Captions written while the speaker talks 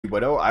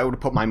Widow, I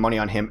would put my money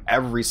on him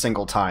every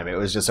single time. It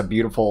was just a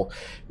beautiful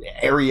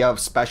area of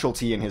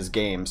specialty in his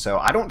game. So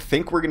I don't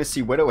think we're going to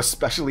see Widow,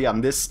 especially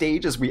on this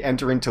stage as we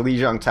enter into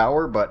Lijiang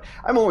Tower, but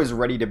I'm always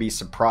ready to be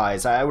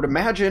surprised. I would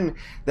imagine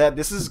that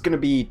this is going to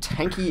be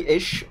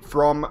tanky-ish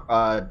from...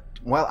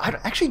 well, I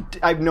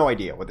have no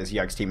idea what this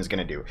Yikes team is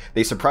going to do.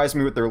 They surprised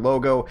me with their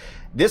logo.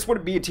 This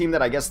would be a team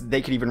that I guess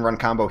they could even run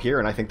combo here,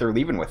 and I think they're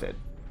leaving with it.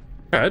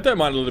 I don't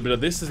mind a little bit of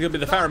this. There's going to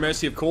be the Pharah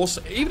Mercy, of course.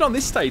 Even on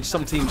this stage,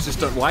 some teams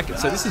just don't like it.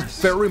 So this is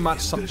very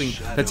much something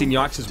that's in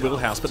Yikes'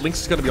 wheelhouse. But Lynx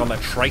is going to be on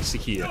that Tracer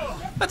here.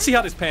 Let's see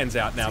how this pans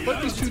out now.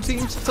 Both these two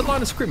teams, it's a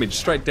line of scrimmage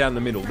straight down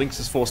the middle. Lynx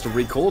is forced to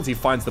recall as he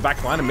finds the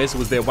back line, and Meza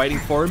was there waiting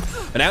for him.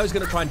 And now he's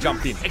going to try and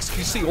jump in.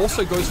 XQC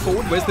also goes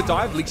forward. Where's the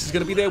dive? Lynx is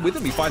going to be there with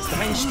him. He finds the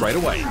hang straight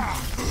away.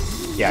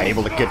 Yeah,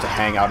 able to get to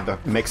hang out of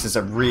the mix is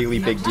a really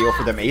big deal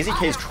for them.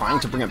 AZK is trying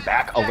to bring it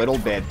back a little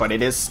bit, but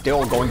it is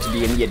still going to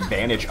be in the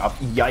advantage of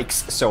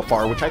Yikes so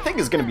far, which I think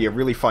is going to be a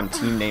really fun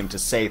team name to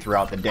say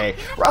throughout the day.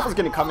 Rafa's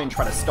going to come in and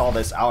try to stall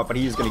this out, but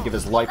he's going to give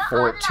his life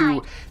for it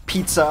to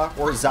Pizza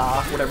or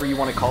Za, whatever you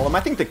want to call him. I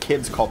think the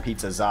kids call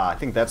Pizza Za. I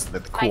think that's the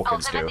cool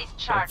kids do.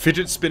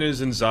 Fidget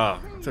spinners and Za.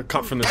 They're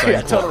cut from the same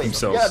yeah, totally.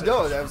 themselves. Yeah,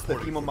 no, that was the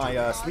theme of my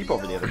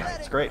sleepover the other night.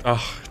 It's great.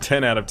 Oh,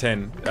 10 out of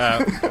 10.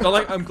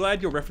 I'm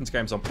glad your reference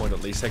game's on point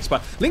at least, Hex,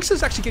 but Lynx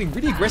is actually getting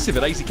really aggressive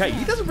at AZK.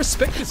 He doesn't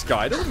respect this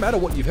guy. It doesn't matter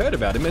what you've heard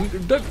about him.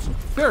 And don't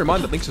bear in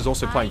mind that Lynx is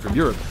also playing from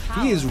Europe.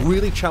 He is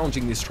really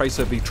challenging this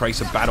Tracer v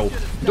Tracer battle.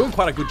 Doing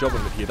quite a good job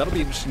of it here. That'll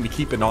be interesting to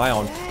keep an eye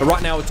on. But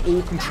right now, it's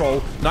all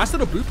control. Nice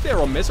little boop there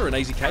on Meza and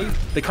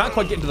AZK. They can't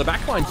quite get into the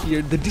backline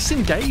here. The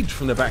disengage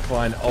from the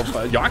backline of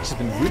Yikes has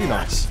been really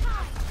nice.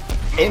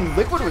 And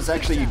Liquid was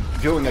actually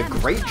doing a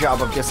great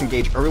job of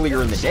disengage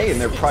earlier in the day in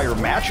their prior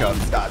matchup.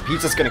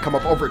 Pizza's going to come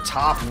up over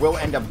top, will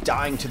end up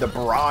dying to the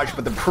barrage,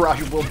 but the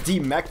barrage will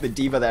demech the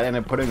D.Va that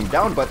ended up putting him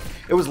down. But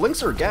it was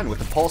Linkser again with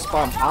the pulse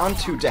bomb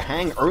onto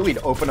Dahang early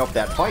to open up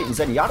that fight. And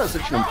Zenyatta is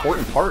such an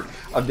important part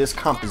of this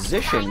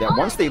composition that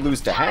once they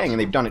lose Dahang, and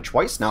they've done it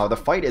twice now, the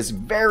fight is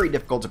very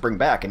difficult to bring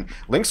back. And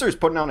Linkser is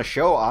putting on a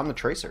show on the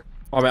Tracer.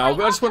 I mean, I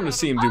just wanted to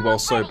see him do well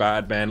so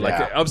bad, man.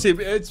 Like,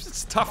 obviously,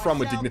 it's a tough run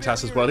with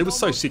Dignitas as well. He was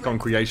so sick on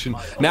creation.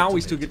 Now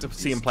we still get to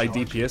see him play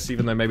DPS,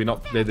 even though maybe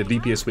not the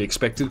DPS we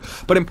expected.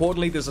 But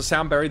importantly, there's a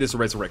Sound Barrier, there's a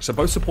Resurrect. So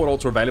both support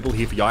ults are available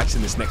here for Yikes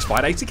in this next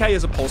fight. ATK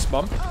has a Pulse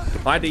Bomb.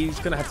 ID is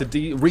going to have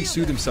to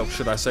re-suit himself,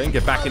 should I say, and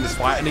get back in this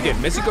fight. And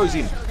again, Meza goes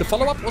in. The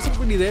follow-up wasn't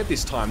really there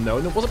this time, though,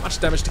 and there wasn't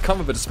much damage to come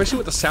of it, especially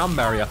with the Sound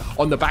Barrier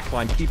on the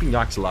backline, keeping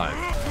Yikes alive.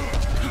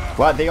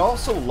 Well, they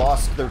also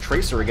lost their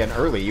Tracer again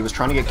early. He was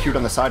trying to get cute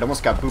on the side,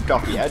 almost got booped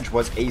off the edge,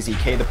 was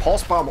AZK. The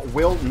Pulse Bomb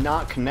will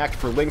not connect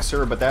for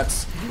Linkser, but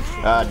that's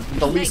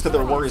the least of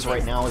their worries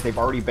right now, as they've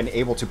already been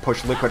able to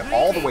push Liquid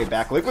all the way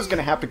back. Liquid's going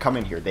to have to come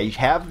in here. They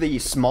have the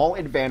small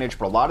advantage,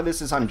 but a lot of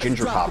this is on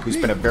Ginger Pop, who's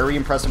been a very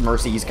impressive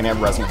Mercy. He's going to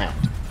have Resin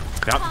Hand.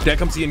 Yep, there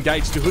comes the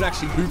engage. Dahoud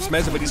actually boots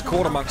Meza, but he's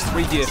caught amongst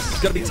three here.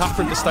 It's going to be tough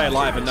for him to stay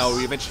alive, and no,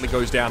 he eventually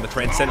goes down. The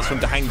Transcendence from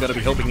Dahang going to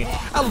be helping him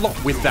a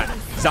lot with that.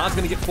 Zar's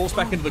going to get forced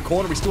back into the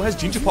corner. He still has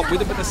Ginger Pop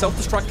with him, but the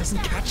self-destruct doesn't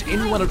catch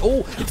anyone at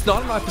all. It's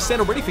 99%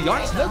 already for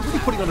Yikes. They're really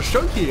putting on a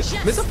show here.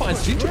 Meza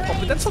finds Ginger Pop,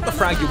 but that's not the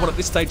frag you want at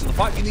this stage of the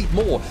fight. You need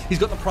more. He's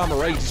got the Primal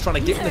Rage. He's trying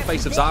to get in the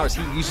face of Zara as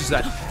he uses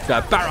that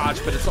barrage,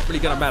 but it's not really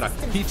going to matter.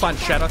 He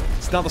finds Shatter.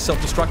 It's another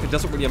self-destruct. It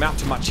doesn't really amount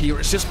to much here.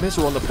 It's just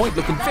Meza on the point,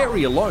 looking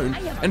very alone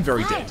and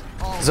very dead.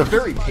 It's a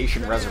very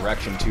patient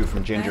resurrection, too,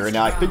 from Ginger, and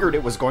I figured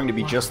it was going to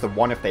be just the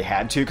one if they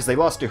had to, because they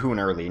lost Dahoud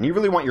early, and you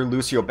really want your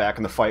Lucio back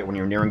in the fight when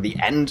you're nearing the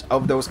end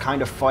of those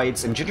kind of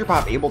fights, and Ginger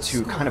Pop able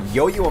to kind of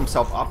yo-yo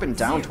himself up and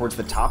down towards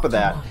the top of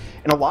that,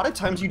 and a lot of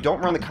times you don't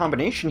run the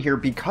combination here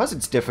because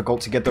it's difficult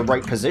to get the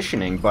right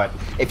positioning, but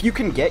if you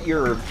can get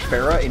your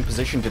Pharah in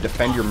position to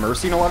defend your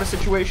Mercy in a lot of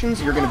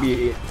situations, you're going to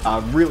be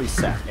really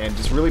set, and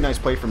just really nice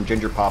play from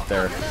Ginger Pop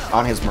there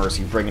on his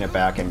Mercy, bringing it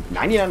back, and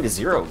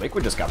 99-0,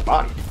 Liquid just got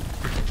bodied.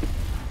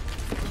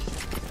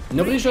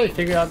 Nobody's really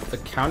figured out the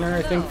counter,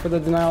 I think, for the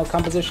denial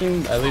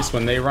composition, at least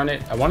when they run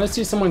it. I want to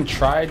see someone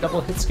try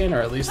double hit scan, or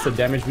at least the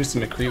damage boost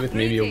in McCree with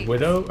maybe a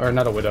Widow, or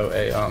not a Widow,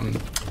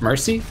 a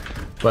Mercy.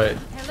 But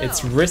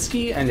it's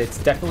risky, and it's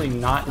definitely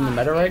not in the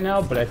meta right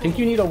now, but I think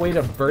you need a way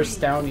to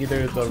burst down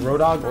either the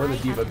Roadhog or the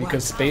D.Va,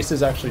 because Space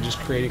is actually just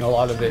creating a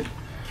lot of it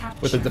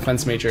with the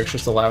defense matrix,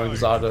 just allowing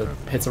Za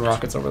to hit some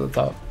rockets over the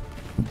top.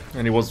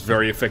 And he was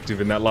very effective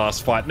in that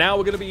last fight. Now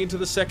we're going to be into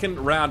the second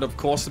round, of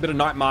course. A bit of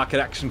night market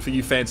action for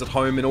you fans at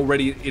home, and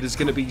already it is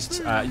going to be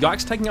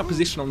Yikes taking up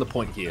position on the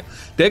point here.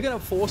 They're going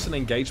to force an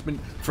engagement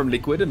from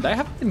Liquid, and they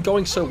haven't been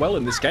going so well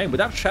in this game.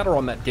 Without Shatter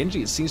on that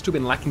Genji, it seems to have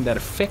been lacking that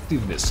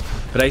effectiveness.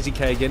 But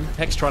AZK again,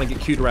 Hex trying to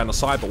get cute around the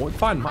side, but won't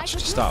find much to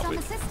start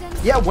with.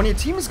 Yeah, when your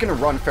team is going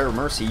to run Pharah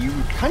Mercy, you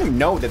kind of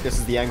know that this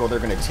is the angle they're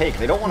going to take.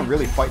 They don't want to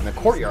really fight in the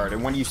courtyard,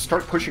 and when you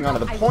start pushing onto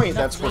the point,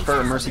 that's where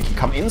Pharah Mercy can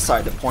come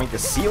inside the point, the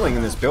ceiling, and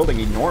in this building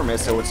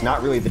enormous, so it's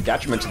not really the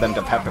detriment to them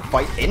to have to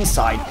fight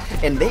inside,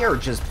 and they are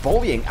just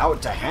bullying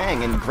out to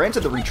Hang, and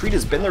granted the retreat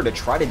has been there to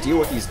try to deal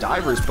with these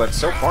divers, but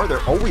so far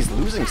they're always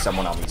losing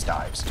someone on these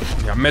dives.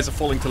 Yeah, Meza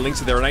falling to Lynx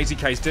there, and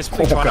AZK is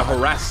desperately trying to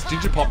harass.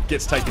 Digipop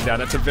gets taken down.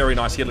 That's a very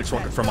nice Helix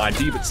rocket from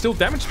ID, but still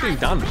damage being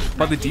done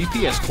by the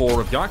DPS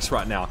core of Yikes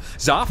right now.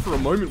 Zar for a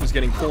moment was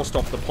getting forced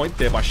off the point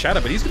there by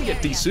Shadow, but he's going to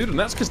get desuited, and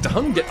that's because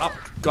Dahung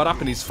got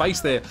up in his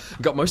face there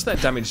and got most of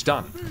that damage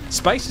done.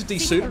 Space is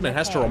desuited and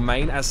has to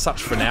remain as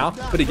such for now,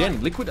 but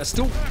again, Liquid are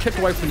still kept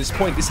away from this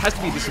point. This has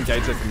to be a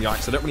disengage from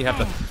Yikes. They don't really have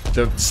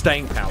the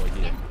staying power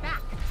here.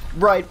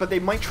 Right, but they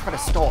might try to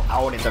stall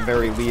out at the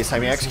very least. I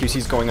mean,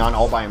 XQC's going on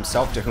all by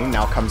himself. Dahung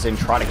now comes in,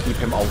 try to keep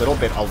him a little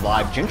bit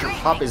alive. Ginger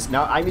Pop is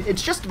now, I mean,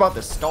 it's just about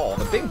the stall.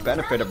 The big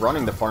benefit of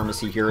running the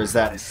pharmacy here is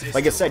that,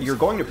 like I said, you're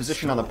going to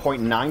position on the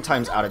point 9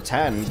 times out of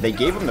 10. They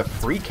gave him the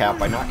free cap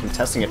by not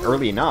contesting it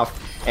early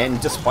enough.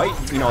 And despite,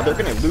 you know, they're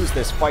going to lose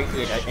this fight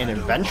and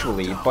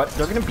eventually, but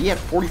they're going to be at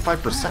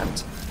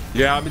 45%.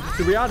 Yeah, I mean,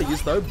 the reality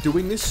is, though,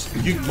 doing this,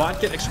 you might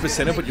get extra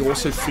percenter, but you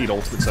also feed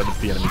ultimates over to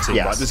the enemy team,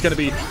 yes. Right? There's going to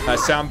be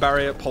Sound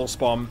Barrier, Pulse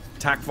Bomb,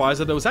 Tac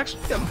Visor. There was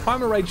actually a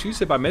Primal Rage used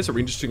there by Meza,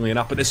 interestingly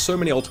enough, but there's so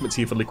many ultimates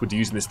here for Liquid to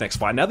use in this next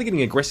fight. Now they're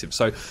getting aggressive,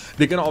 so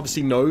they're going to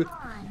obviously know,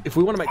 if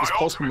we want to make this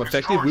Pulse Bomb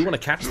effective, we want to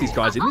catch these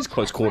guys in these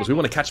close quarters. We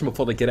want to catch them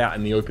before they get out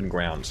in the open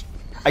ground.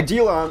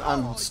 Ideal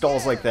on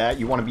stalls like that,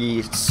 you want to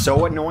be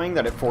so annoying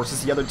that it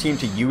forces the other team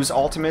to use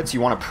ultimates. You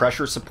want to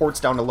pressure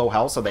supports down to low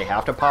health so they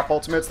have to pop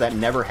ultimates. That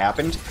never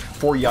happened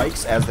for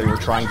Yikes as they were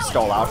trying to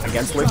stall out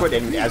against Liquid,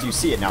 and as you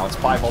see it now, it's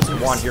 5 ults in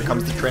 1. Here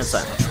comes the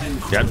Transcend.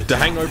 Yeah, the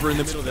hangover in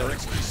the middle there.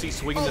 XQC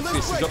swinging the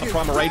fist. He's got the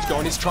Primal Rage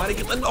going. He's trying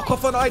to get the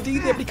knockoff on ID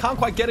there, but he can't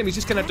quite get him. He's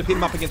just going to have to pin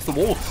him up against the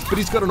wall. But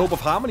he's got an Orb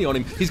of Harmony on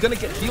him. He's going to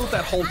get healed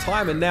that whole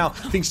time, and now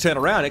things turn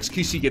around.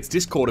 XQC gets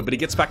discorded, but he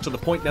gets back to the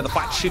point. Now the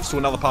fight shifts to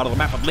another part of the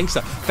map. But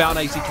Linksa found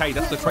AZK.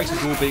 That's the Tracer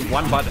duel being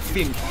won by the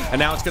Finn. And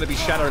now it's going to be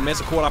Shadow and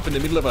Meza caught up in the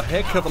middle of a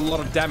heck of a lot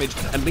of damage,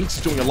 and Lynx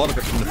is doing a lot of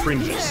it from the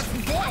fringes.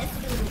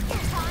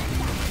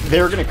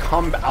 They're going to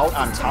come out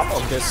on top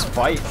of this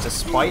fight,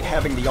 despite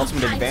having the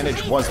ultimate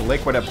advantage was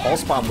Liquid. A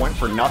Pulse Bomb went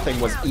for nothing,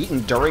 was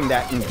eaten during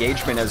that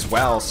engagement as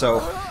well,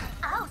 so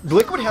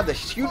Liquid had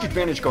this huge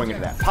advantage going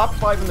into that. Pop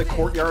 5 in the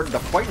courtyard, the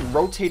fight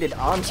rotated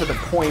onto the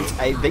point.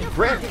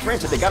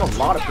 Granted, they got a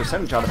lot of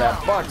percentage out of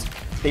that, but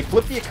they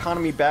flipped the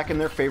economy back in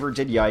their favor,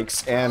 did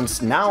Yikes,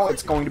 and now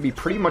it's going to be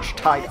pretty much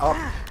tied up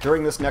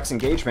during this next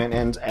engagement,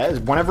 and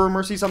whenever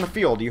Mercy's on the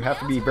field, you have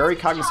to be very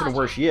cognizant of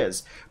where she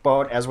is.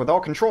 But as with all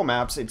control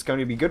maps, it's going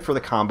to be good for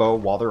the combo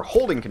while they're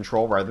holding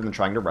control rather than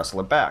trying to wrestle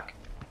it back.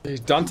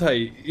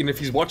 Dante, if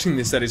he's watching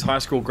this at his high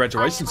school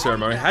graduation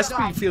ceremony, has to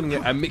be feeling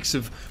a mix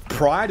of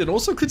pride and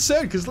also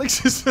concern, because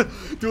Lynx is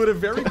doing a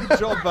very good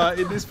job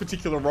in this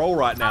particular role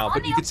right now.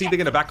 But you can see they're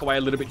going to back away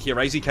a little bit here.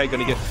 AZK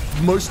going to get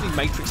mostly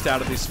matrixed out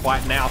of this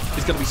fight now.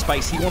 There's going to be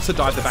space. He wants to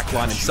dive the back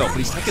line himself, but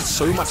he's taken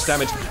so much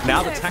damage.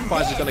 Now the Tac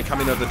Visor is going to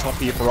come in over the top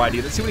here for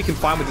ID. Let's see what he can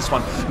find with this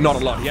one. Not a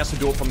lot. He has to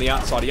do it from the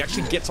outside. He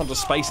actually gets onto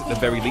space at the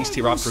very least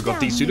here after it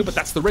got desuited, but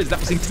that's the res.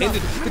 That was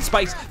intended. But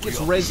space gets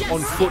res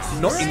on foot,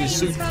 not in his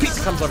suit. Pete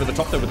comes over the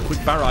top there with a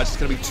quick barrage. It's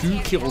going to be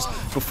 2 kills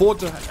before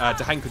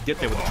Dahang could get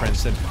there with the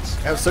Transcendence.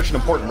 That was such an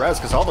important res,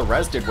 because all the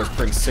res did was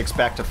bring 6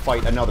 back to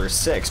fight another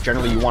 6.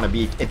 Generally, you want to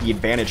be at the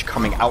advantage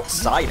coming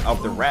outside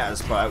of the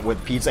res, but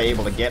with Pizza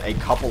able to get a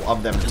couple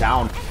of them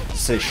down,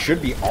 so it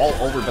should be all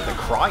over, but the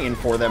crying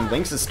for them.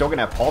 Lynx is still going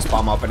to have Pulse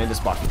Bomb up, and it is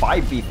about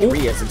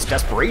 5v3 as it's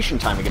desperation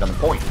time to get on the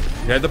point.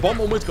 Yeah, the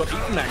bomb almost got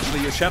eaten,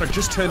 actually. Shadow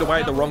just turned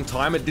away at the wrong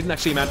time. It didn't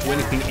actually amount to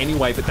anything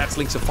anyway, but that's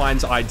Lynx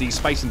finds ID,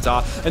 Space and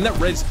Zar, and that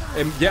res,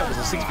 yeah, it was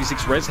a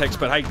 6v6 res hex,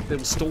 but hey, they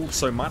were stalled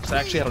so much. They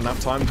actually had enough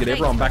time to get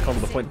everyone back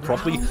onto the point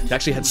properly. They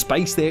actually had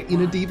space there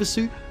in a Diva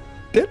suit.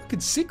 They're looking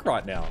sick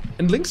right now.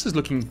 And Lynx is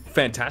looking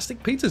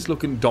fantastic. Pizza's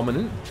looking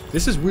dominant.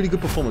 This is really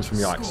good performance from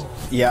Yikes.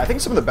 Yeah, I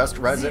think some of the best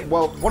res...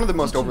 Well, one of the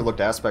most overlooked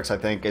aspects, I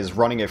think, is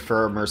running a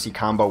Fair Mercy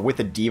combo with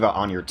a Diva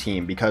on your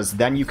team, because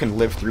then you can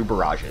live through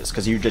barrages,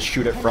 because you just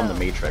shoot it from the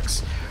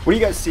Matrix. What are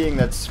you guys seeing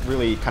that's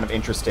really kind of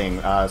interesting?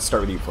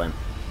 Start with you, Flame.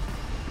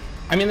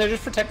 I mean, they're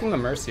just protecting the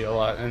Mercy a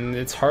lot, and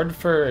it's hard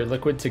for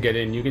Liquid to get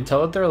in. You can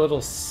tell that they're a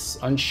little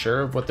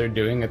unsure of what they're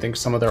doing. I think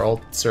some of their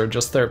ults are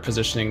just their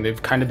positioning.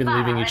 They've kind of been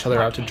leaving each other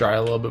out to dry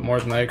a little bit more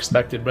than I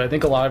expected, but I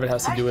think a lot of it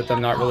has to do with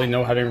them not really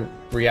know how to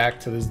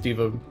react to this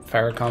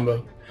Diva-Pharah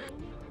combo.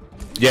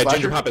 Yeah,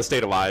 Ginger Pop has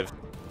stayed alive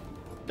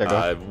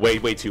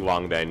way too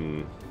long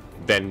then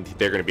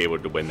they're going to be able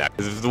to win that.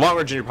 Because the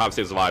longer Ginger Pop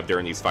stays alive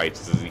during these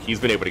fights, he's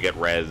been able to get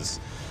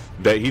res,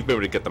 he's been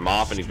able to get them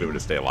off, and he's been able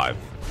to stay alive.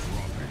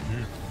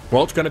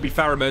 Well, it's going to be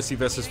Pharah Mercy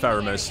versus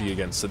Pharah Mercy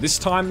again. So this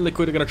time,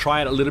 Liquid are going to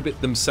try it a little bit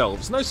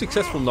themselves. No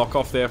successful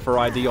knockoff there for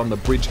ID on the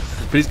bridge,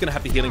 but he's going to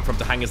have the healing from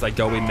Dahang as they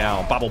go in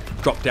now. Bubble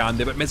drop down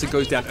there, but Meza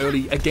goes down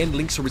early. Again,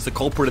 Linksa is the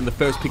culprit in the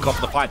first pick off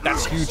of the fight.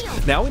 That's huge.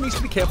 Now he needs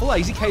to be careful.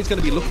 AZK is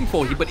going to be looking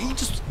for him, but he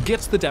just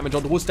gets the damage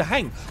on towards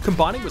Dahang.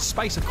 Combining with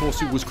Space, of course,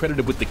 who was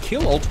credited with the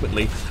kill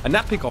ultimately, and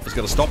that pick off is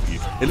going to stop you.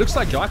 It looks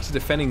like Yikes are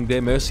defending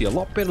their Mercy a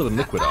lot better than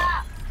Liquid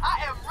are.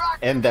 I am rock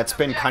and that's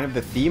been kind of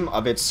the theme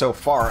of it so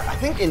far. I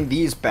think in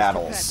these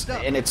battles,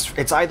 and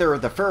it's either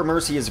the Pharaoh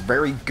Mercy is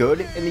very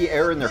good in the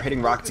air and they're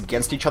hitting rockets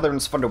against each other and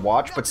it's fun to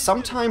watch, but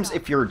sometimes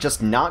if you're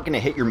just not going to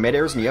hit your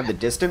mid-airs and you have the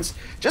distance,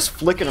 just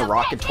flicking a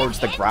rocket towards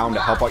the ground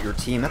to help out your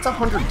team, that's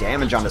 100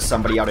 damage onto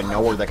somebody out of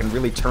nowhere that can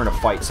really turn a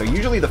fight. So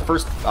usually the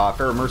first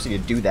Pharaoh Mercy to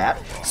do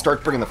that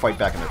starts bringing the fight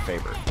back in their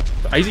favor.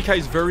 AZK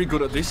is very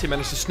good at this. He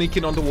managed to sneak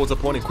in on towards the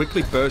point and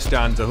quickly burst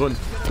down Dahun.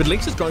 But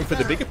Lynx is going for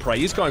the bigger prey.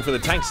 He's going for the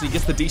tanks, and he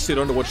gets the D-suit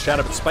on towards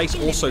Shadow, but Space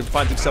also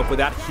finds himself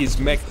without his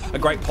mech. A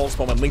great pulse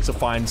bomb, and Lynx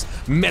finds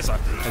Meza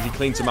as he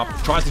cleans him up.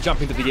 Tries to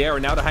jump into the air,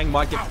 and now Dahang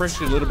might get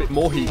pressured a little bit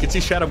more here. You can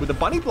see Shadow with the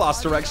Bunny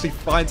Blaster actually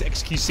finds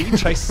XQC,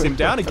 chases him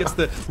down, and gets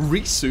the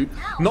re-suit.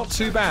 Not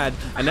too bad.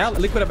 And now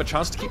Liquid have a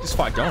chance to keep this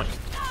fight going.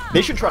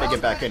 They should try to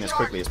get back in as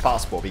quickly as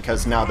possible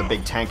because now the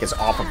big tank is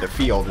off of the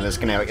field and it's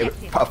going to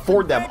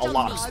afford them a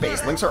lot of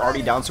space. Lynx are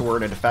already down, so we're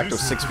in a de facto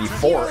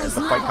 6v4 as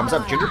the fight comes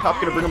up.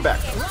 Gingerpop going to bring them back.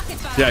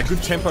 Yeah,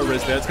 good tempo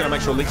res there. It's going to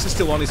make sure Lynx is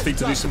still on his feet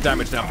to do some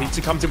damage now. Pizza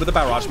comes in with a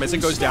barrage.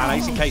 Meza goes down.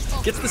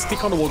 AZK gets the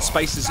stick on towards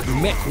Space's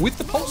mech with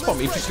the pulse bomb,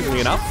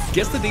 interestingly enough.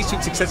 Gets the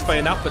D-suit successfully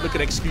enough, but look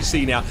at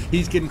XQC now.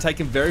 He's getting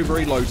taken very,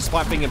 very low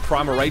despite being in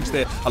primal rage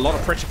there. A lot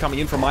of pressure coming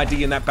in from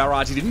ID in that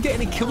barrage. He didn't get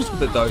any kills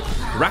with it though.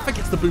 Rafa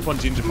gets the boop on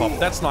Gingerpop.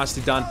 That's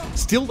nicely done.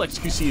 Still,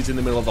 XQC is in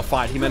the middle of the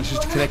fight. He manages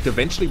to connect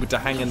eventually with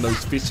Dahang and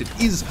those fists.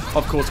 It is,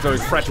 of course, very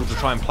fragile to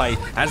try and play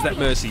as that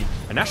Mercy.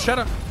 And now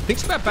Shadow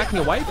thinks about backing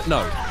away, but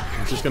no.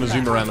 He's just going to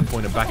zoom around the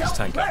point and back his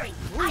tank up.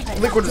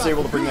 Liquid was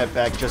able to bring that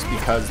back just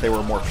because they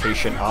were more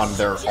patient on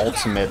their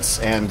ultimates,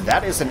 and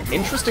that is an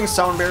interesting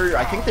sound barrier.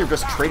 I think they're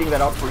just trading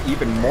that out for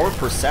even more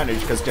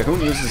percentage because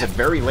Dahun uses it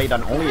very late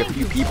on only a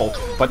few people,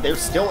 but they're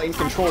still in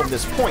control of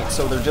this point,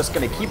 so they're just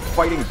going to keep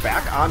fighting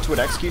back onto it.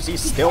 XQC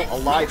still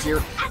alive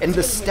here, and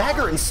the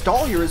stagger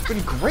install here has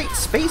been great.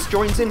 Space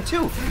joins in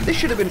too. This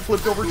should have been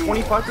flipped over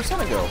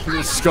 25% ago.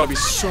 This has got to be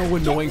so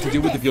annoying to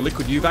deal with if you're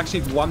Liquid. You've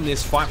actually won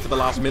this fight for the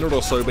last minute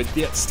or so, but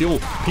yet still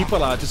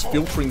people are just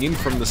filtering in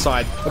from the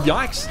side of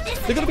Yikes.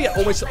 They're going to be at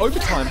almost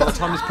overtime by the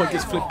time this point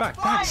gets flipped back.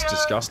 That's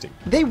disgusting.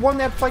 They won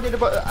that fight at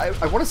about,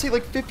 I want to say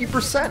like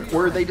 50%,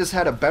 where they just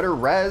had a better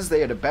res, they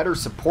had a better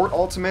support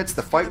ultimates,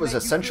 the fight was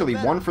essentially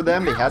won for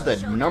them, they had the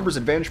numbers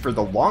advantage for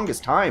the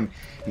longest time,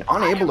 and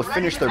unable to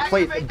finish their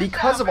plate.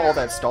 Because of all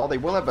that stall, they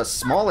will have a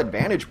small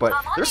advantage, but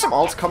there's some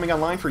ults coming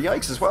online for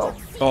Yikes as well.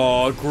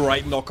 Oh,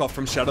 great knockoff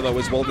from Shadow though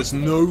as well. There's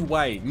no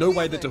way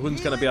that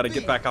Dahun's going to be able to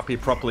get back up here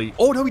properly.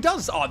 Oh, no, he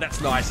does. Oh,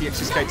 that's nice. He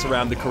actually skates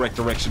around the correct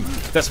direction.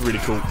 That's really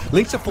cool.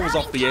 Lynx falls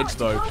off the edge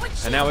though,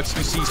 and now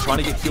XQC is trying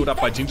to get healed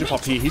up by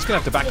Gingerpop here. He's going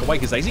to have to back away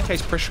because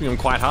AZK's pressuring him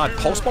quite hard.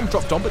 Pulse Bomb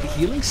dropped on, but the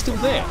healing's still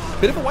there.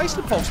 Bit of a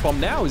wasted Pulse Bomb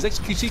now as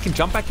XQC can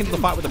jump back into the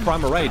fight with the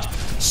Primal Rage.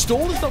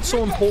 Stall is not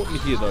so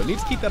important here though. Need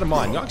to keep that in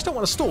mind. Yikes don't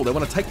want to stall. They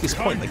want to take this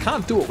point. They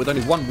can't do it with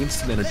only one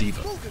Winston and a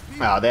Diva.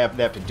 They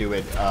have to do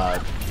it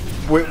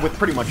with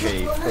pretty much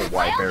a full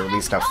wipe, or at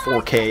least a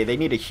 4K. They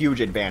need a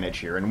huge advantage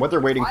here, and what they're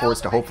waiting for is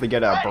to hopefully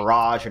get a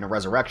Barrage and a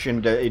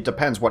Resurrection. It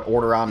depends what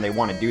order on they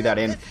want to do that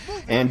in,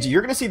 and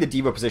you're going to see the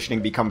Diva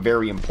positioning become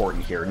very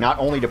important here, not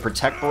only to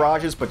protect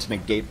barrages, but to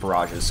negate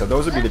barrages. So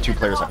those would be the two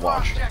players I've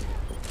watched.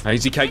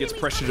 AZK gets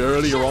pressured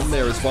earlier on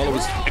there as well. It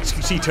was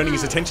XQC turning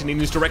his attention in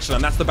his direction,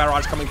 and that's the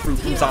barrage coming through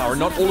from Zara.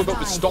 Not all of it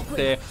was stopped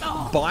there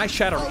by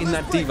Shadow in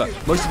that Diva.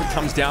 Most of it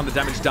comes down, the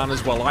damage done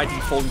as well. ID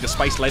falling to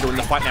space later in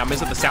the fight now.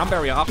 Meza the sound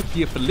barrier up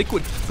here for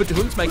Liquid, but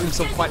Dahun's making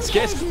himself quite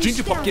scarce.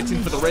 Gingerpop gets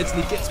in for the Reds,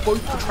 and he gets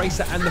both the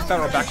Tracer and the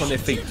Pharaoh back on their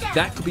feet.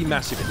 That could be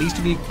massive. It needs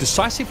to be a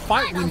decisive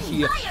fight win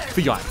here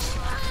for Yikes.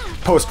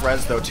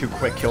 Post-res, though, 2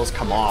 quick kills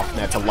come off, and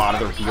that's a lot of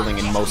their healing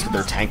and most of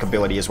their tank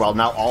ability as well.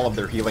 Now all of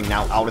their healing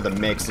now out of the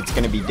mix. It's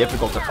going to be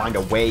difficult to find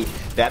a way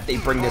that they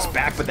bring this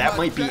back, but that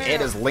might be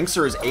it, as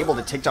Lynxer is able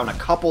to take down a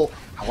couple.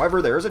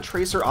 However, there is a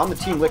Tracer on the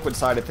Team Liquid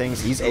side of things.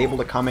 He's able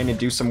to come in and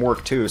do some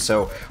work too,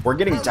 so we're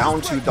getting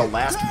down to the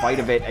last fight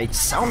of it. A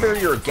sound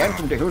barrier again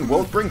from Dahun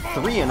will bring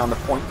 3 in on the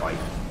point fight.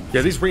 Yeah,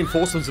 these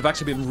reinforcements have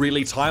actually been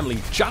really timely.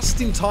 Just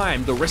in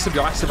time, the rest of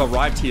Yikes have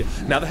arrived here.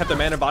 Now they have the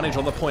man advantage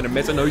on the point, and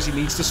Meza knows he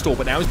needs to stall,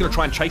 but now he's going to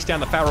try and chase down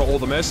the Pharaoh or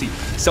the Mercy.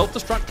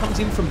 Self-destruct comes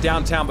in from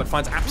downtown, but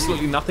finds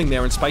absolutely nothing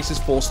there, and Space is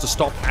forced to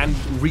stop and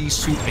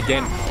re-suit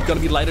again. He's got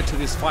to be later to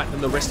this fight than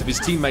the rest of his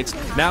teammates.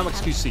 Now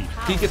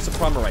XQC, he gets the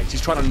Primal Rage.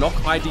 He's trying to knock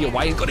ID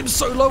away and got him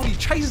so low, he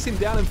chases him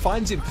down and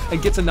finds him, and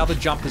gets another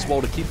jump as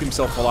well to keep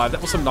himself alive.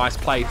 That was some nice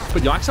play,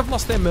 but Yikes have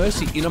lost their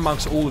Mercy in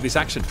amongst all of this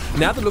action.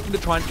 Now they're looking to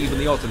try and even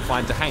the odds and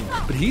find Dahang,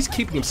 but he's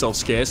keeping himself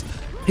scarce.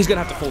 He's going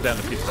to have to fall down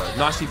the pit though.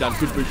 Nicely done,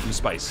 good boot from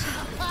Space.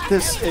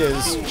 This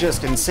is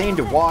just insane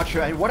to watch.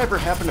 I mean, whatever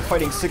happened to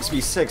fighting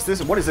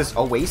 6v6? What is this,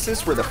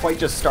 Oasis, where the fight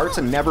just starts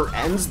and never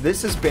ends?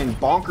 This has been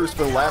bonkers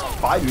for the last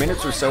 5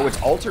 minutes or so.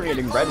 It's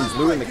alternating red and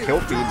blue in the kill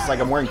feed. It's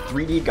like I'm wearing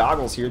 3D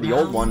goggles here, the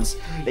old ones.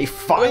 They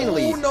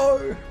finally... Oh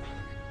no!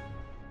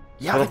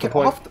 Yeah, they get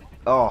off the...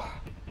 Oh...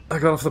 I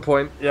got off the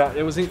point. Yeah,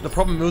 it was the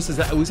problem was is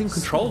that it was in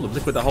control of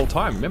Liquid the whole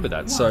time. Remember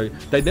that? So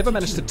they never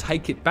managed to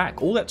take it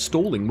back. All that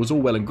stalling was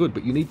all well and good,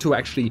 but you need to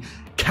actually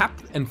cap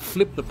and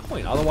flip the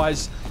point.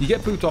 Otherwise, you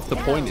get booped off the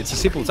point. It's as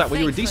simple as that.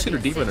 When you're a D-suit or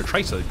Diva and a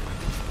Tracer,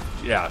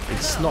 yeah,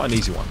 it's not an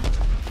easy one.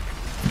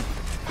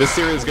 This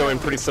series is going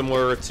pretty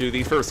similar to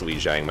the first Li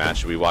Jiang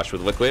match we watched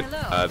with Liquid.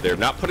 They're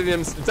not putting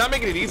them, it's not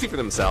making it easy for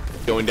themselves,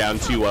 going down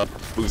to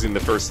losing the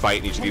first fight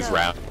in each of these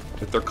rounds,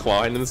 but they're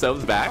clawing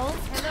themselves back.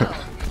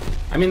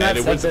 I mean, and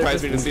it wouldn't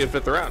surprise me to see a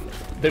fifth round.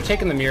 They're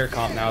taking the mirror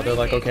comp now. They're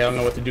like, okay, I don't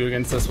know what to do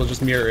against this. We'll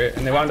just mirror it.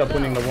 And they wound up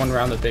winning the one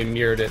round that they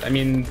mirrored it. I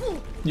mean,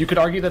 you could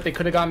argue that they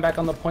could have gotten back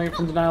on the point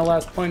from Denial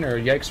last point, or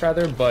Yikes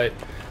rather, but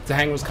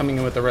Zhang was coming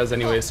in with the res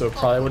anyway, so it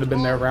probably would have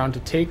been their round to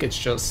take. It's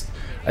just,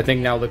 I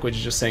think now Liquid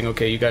is just saying,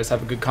 okay, you guys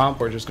have a good comp,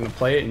 we're just going to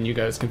play it, and you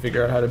guys can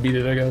figure out how to beat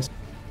it, I guess.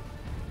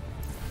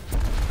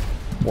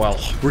 Well,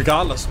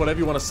 regardless, whatever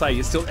you want to say,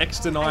 it's still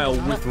X-Denial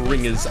with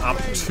Ringers up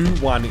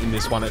 2-1 in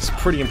this one. It's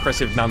pretty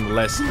impressive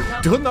nonetheless.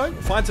 Dehun, though,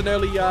 finds an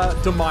early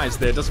demise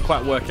there. Doesn't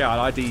quite work out.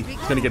 ID is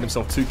going to get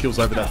himself 2 kills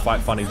over that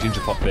fight, finding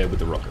Ginger Pop there with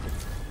the rocket.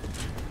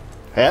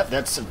 Yeah,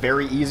 that's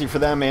very easy for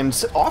them,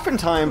 and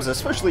oftentimes,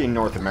 especially in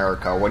North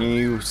America, when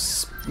you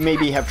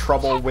maybe have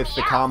trouble with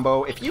the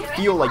combo, if you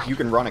feel like you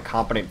can run a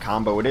competent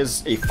combo, it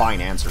is a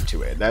fine answer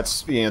to it.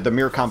 That's, you know, the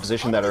mirror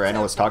composition that our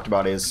analyst talked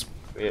about is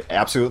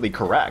absolutely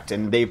correct,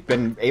 and they've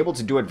been able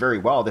to do it very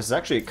well. This is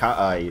actually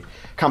a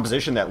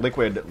composition that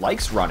Liquid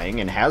likes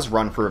running and has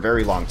run for a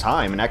very long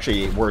time, and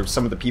actually were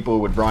some of the people who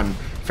would run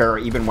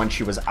Pharah even when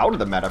she was out of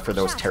the meta for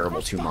those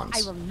terrible 2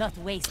 months. I will not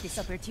waste this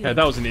opportunity. Yeah,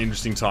 that was an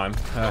interesting time.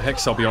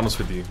 Hex, I'll be honest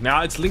with you.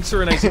 Now, it's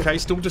Linkser and AZK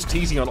still just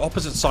teasing on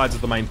opposite sides of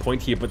the main point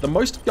here, but the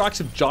most Yikes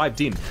have jived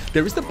in.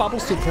 There is the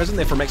bubble still present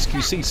there from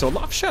XQC, so a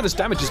lot of Shadow's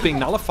damage is being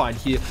nullified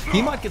here.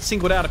 He might get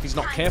singled out if he's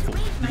not careful.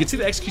 You can see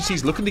that XQC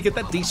is looking to get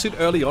that D-suit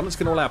early on. It's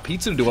going to allow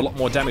Pizza to do a lot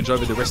more damage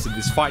over the rest of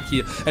this fight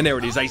here. And there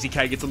it is.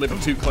 AZK gets a little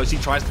too close. He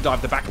tries to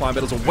dive the backline,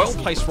 but it's a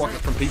well-placed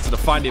rocket from Pizza to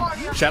find him.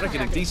 Shadow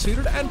getting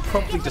D-suited and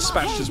promptly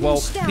dispatched as well.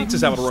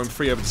 Pizza's able to roam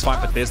free over this fight,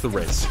 but there's the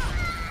res.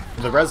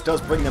 The res does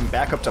bring them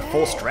back up to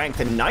full strength,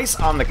 and nice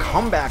on the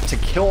comeback to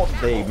kill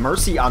the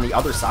Mercy on the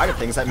other side of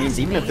things. That means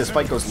even if this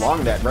fight goes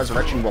long, that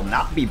Resurrection will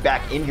not be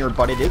back in here,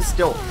 but it is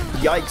still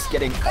Yikes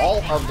getting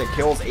all of the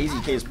kills.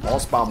 AZK's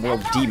Pulse Bomb will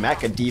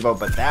de-mech a Diva,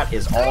 but that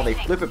is all. They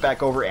flip it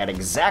back over at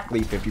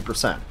exactly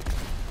 50%.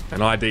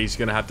 And ID's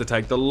going to have to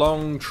take the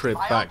long trip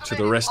back to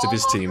the rest of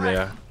his team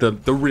there.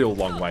 The real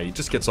long way. He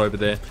just gets over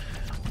there.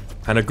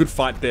 And a good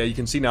fight there. You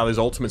can see now those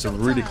ultimates are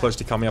really close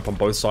to coming up on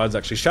both sides.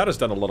 Actually, Shadow's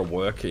done a lot of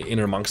work in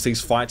and amongst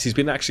these fights. He's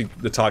been actually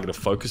the target of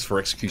focus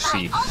for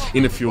XQC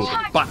in a few of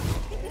them. But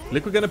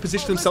Liquid going to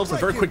position themselves. A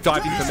very quick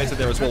dive in for Meta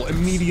there as well.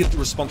 Immediate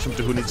response from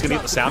Dehun. It's going to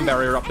get the sound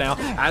barrier up now,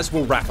 as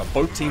will Rapper.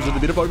 Both teams with a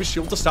bit of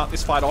overshield to start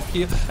this fight off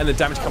here, and the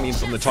damage coming in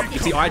from the top. You can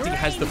see ID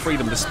has the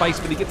freedom, the space,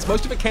 but he gets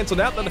most of it cancelled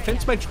out. The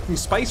defense matrix from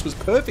space was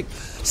perfect.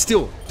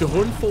 Still,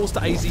 Dehun falls to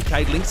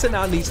AZK. Linkser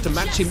now needs to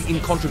match him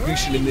in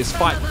contribution in this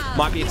fight.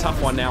 Might be a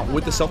tough one now.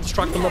 With the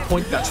self-destruct on the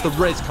point, that's the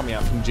res coming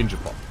out from Ginger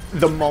Pop.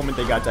 The moment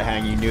they got to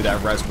Hang, you knew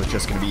that res was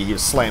just going to be, he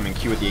was slamming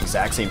Q at the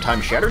exact same time.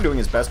 Shatter doing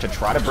his best to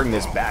try to bring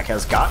this back,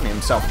 has gotten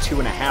himself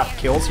 2.5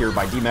 kills here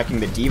by demeching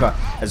the Diva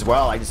as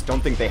well. I just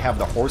don't think they have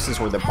the horses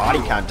or the body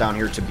count down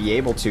here to be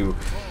able to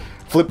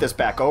flip this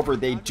back over.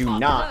 They do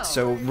not.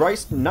 So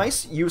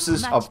nice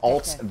uses of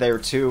ults there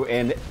too.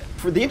 And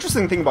for the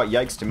interesting thing about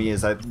Yikes to me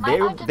is that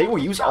they will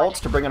use ults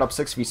to bring it up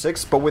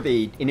 6v6, but with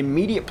an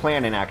immediate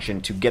plan in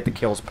action to get the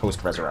kills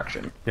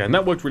post-resurrection. Yeah, and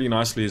that worked really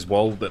nicely as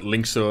well, that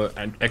Linkser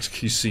and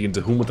XQC and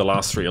Dehun with the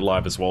last 3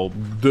 alive as well.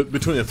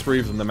 Between the 3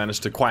 of them, they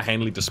managed to quite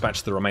handily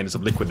dispatch the remainders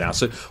of Liquid now.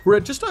 So we're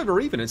at just over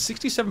even. It's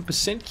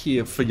 67%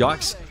 here for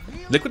Yikes.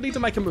 Liquid need to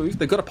make a move.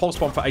 They've got a pulse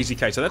bomb for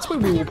AZK, so that's where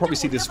we will probably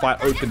see this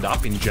fight opened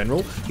up in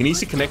general. He needs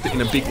to connect it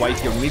in a big way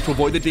here. We need to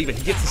avoid the Diva.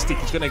 He gets the stick.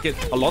 He's going to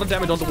get a lot of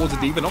damage on towards the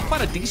Diva. Not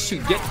quite a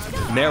D-suit yet.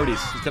 And there it is.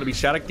 It's going to be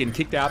Shadow getting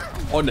kicked out.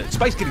 Oh no,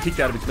 Space getting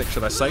kicked out of his mech,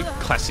 should I say.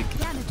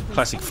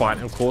 Classic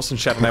fight, of course, and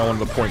Shadow now on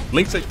the point.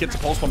 Linkser gets a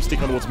pulse bomb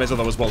stick on towards Mezzo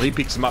though as well. He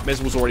picks him up.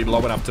 Mezzo was already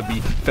low enough to be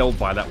felled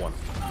by that one.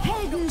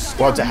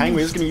 Well, to Hang,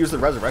 we're just going to use the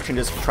Resurrection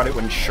just to try to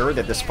ensure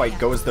that this fight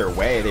goes their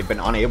way. They've been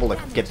unable to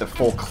get the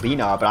full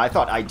cleanup, but I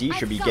thought ID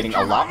should be getting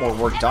a lot more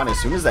work done. As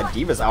soon as that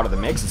Diva's out of the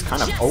mix, it's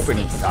kind of open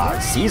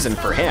season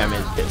for him.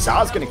 And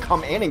Za's going to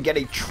come in and get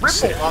a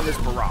triple on this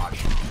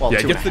barrage. Well,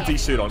 yeah, gets the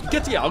D-suit on.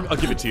 Yeah, I'll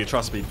give it to you,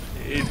 trust me.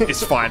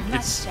 It's fine.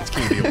 It's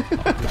King Deal.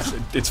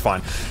 It's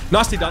fine.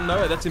 Nicely done,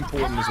 though. That's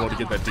important as well to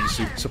get that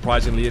D-suit.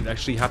 Surprisingly, it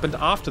actually happened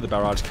after the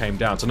barrage came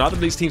down. So neither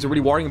of these teams are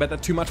really worrying about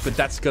that too much, but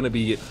that's going to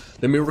be it.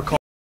 The miracle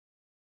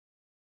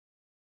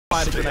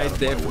fired a grenade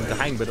there from the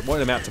Hang, but it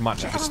won't amount to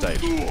much at this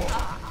stage.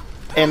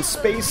 And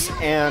Space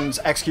and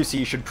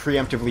XQC should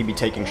preemptively be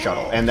taking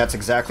Shuttle, and that's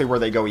exactly where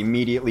they go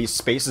immediately.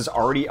 Space is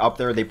already up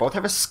there. They both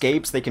have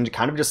escapes. They can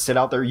kind of just sit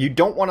out there. You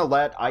don't want to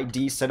let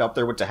ID sit up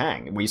there with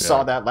Tahang. We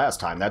saw that last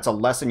time. That's a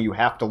lesson you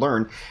have to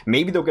learn.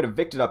 Maybe they'll get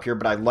evicted up here,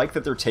 but I like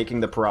that they're taking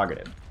the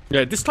prerogative.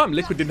 Yeah, this time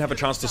Liquid didn't have a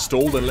chance to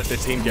stall and let their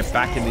team get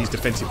back in these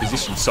defensive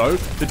positions. So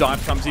the dive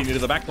comes in into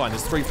the backline.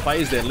 There's 3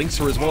 players there.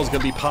 Linkser as well is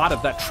going to be part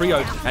of that trio,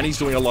 and he's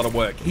doing a lot of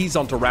work. He's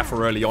onto Rafa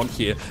early on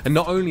here. And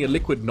not only are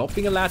Liquid not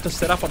being allowed to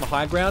set up on the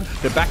high ground,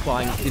 the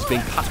backline is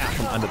being cut out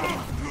from under them.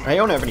 I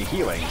don't have any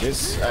healing.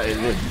 It's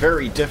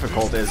very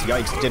difficult as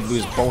Yikes did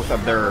lose both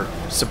of their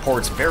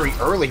supports very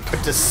early, but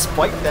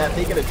despite that,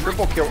 they get a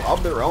triple kill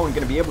of their own,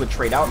 going to be able to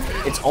trade out.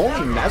 It's only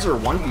Mezzer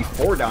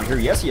 1v4 down here.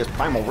 Yes, he has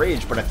Primal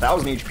Rage, but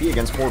 1,000 HP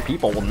against 4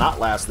 people will not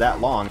last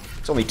that long.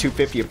 It's only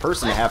 250 a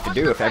person to have to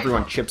do if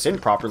everyone chips in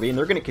properly, and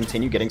they're going to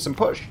continue getting some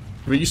push.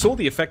 But you saw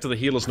the effect of the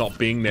healers not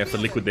being there for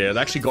Liquid there. They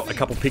actually got a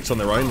couple picks on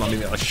their own. I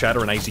mean, Shatter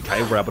and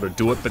AZK were able to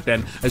do it, but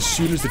then as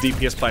soon as the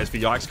DPS players for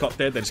Yikes got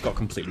there, they just got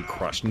completely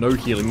crushed. No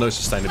healing, no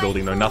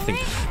sustainability, no nothing.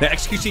 Now,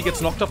 XQC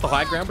gets knocked off the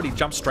high ground, but he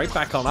jumps straight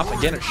back on up.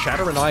 Again, it's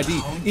Shatter and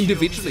ID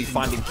individually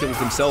finding kills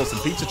themselves, and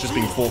Pizza's just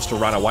being forced to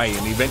run away,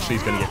 and eventually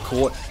he's going to get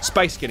caught.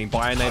 Space getting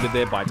bionated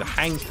there by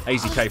Dahang,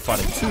 AZK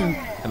fighting 2,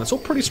 and it's all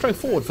pretty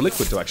straightforward for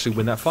Liquid to actually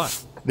win that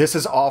fight. This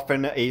is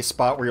often a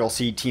spot where you'll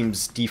see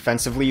teams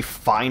defensively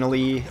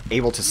finally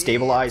able to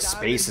stabilize.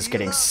 Space is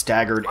getting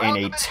staggered in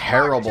a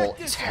terrible,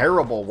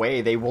 terrible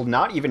way. They will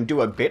not even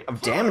do a bit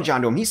of damage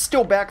onto him. He's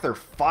still back there,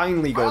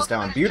 finally goes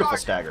down. Beautiful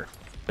stagger.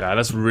 Yeah,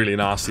 that's really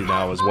nasty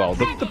now as well.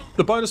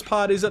 The bonus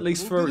part is, at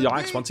least for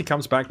Yikes, once he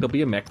comes back, there'll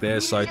be a mech there,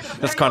 so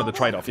that's kind of the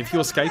trade-off. If you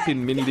escape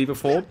in Mini D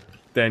before,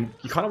 then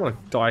you kind of want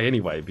to die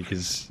anyway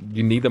because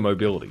you need the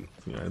mobility.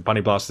 You know,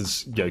 Bunny Blast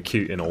is, you know,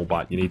 cute and all,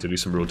 but you need to do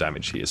some real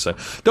damage here. So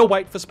they'll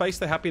wait for Space.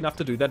 They're happy enough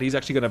to do that. He's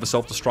actually going to have a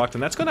self-destruct,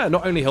 and that's going to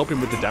not only help him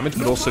with the damage,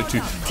 but also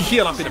to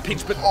heal up in a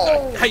pinch. But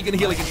how are you going to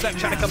heal against that?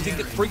 Shatter comes in,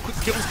 gets 3 quick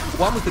kills.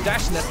 1 with the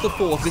dash, and that's the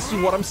 4th. This is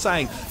what I'm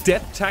saying.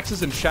 Death,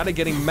 taxes, and Shatter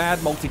getting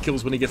mad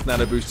multi-kills when he gets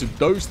nano boosted.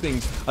 Those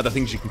things are the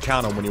things you can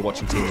count on when you're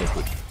watching Team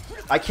Liquid.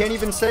 I can't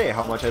even say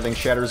how much I think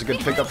Shatter is a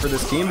good pickup for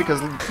this team because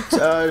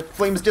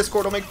Flame's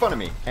Discord will make fun of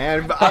me.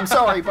 And I'm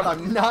sorry, but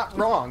I'm not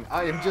wrong.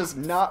 I am just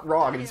not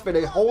wrong. It's been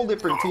a whole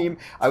different team.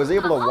 I was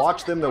able to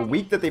watch them the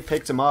week that they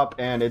picked him up,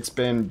 and it's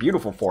been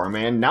beautiful for him.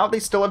 And now they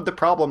still have the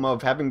problem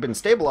of having been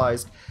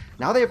stabilized.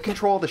 Now they have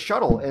control of the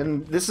shuttle,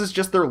 and this is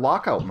just their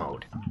lockout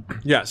mode.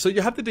 Yeah, so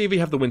you have the DV,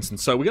 have the Winston.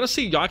 So we're going to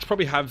see Yikes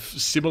probably have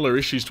similar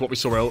issues to what we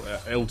saw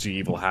LG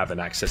Evil have in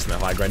accessing the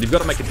high ground. You've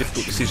got to make a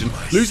difficult decision.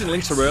 Losing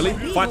links are early,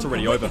 fight's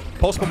already over.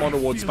 Pulse bomb on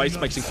towards Space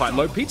makes him quite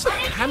low. Pizza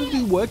can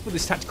do work with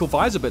his tactical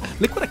visor, but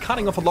Liquid are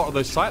cutting off a lot of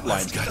those sight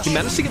lines. He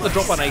managed to get the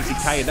drop on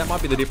AZK, and that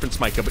might be the difference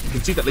maker, but you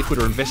can see that Liquid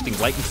are investing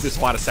late into this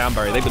fight of Sound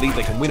Barrier. They believe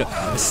they can win it.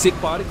 A sick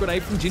biotic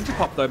grenade from Ginger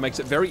Pop, though, makes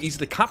it very easy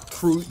to cut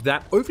through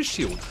that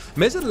overshield.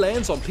 Mezza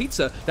lands on Pizza.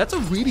 That's a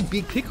really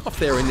big pick-off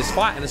there in this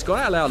fight, and it's going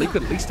to allow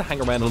Liquid at least to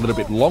hang around a little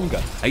bit longer.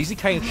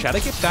 AZK and Shadow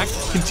get back,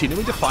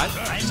 continuing to fight.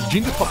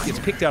 Ginger Pop gets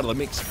picked out of the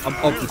mix of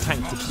the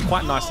tank, which is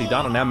quite nicely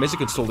done, and now Mezza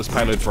can stall this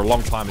payload for a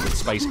long time in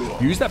Space.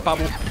 Use that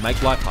bubble,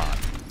 make life hard.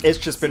 It's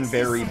just been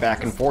very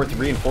back and forth.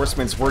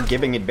 Reinforcements were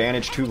giving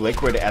advantage to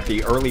Liquid at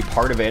the early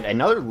part of it.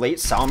 Another late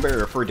sound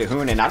barrier for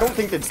Dahoon, and I don't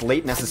think it's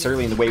late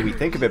necessarily in the way we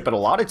think of it, but a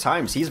lot of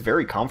times he's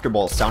very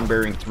comfortable sound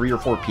barriering 3 or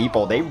 4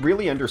 people. They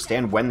really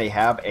understand when they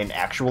have an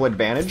actual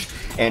advantage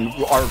and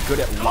are good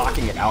at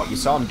locking it out. You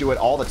saw him do it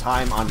all the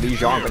time on Li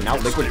Zhang, but now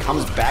Liquid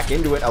comes back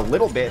into it a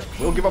little bit.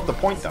 We'll give up the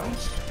point though.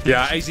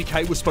 Yeah,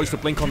 AZK was supposed to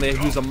blink on there.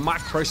 He was a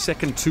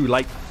microsecond too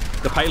late.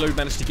 The payload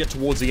managed to get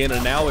towards the end,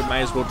 and now it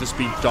may as well just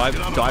be dive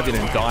in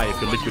and die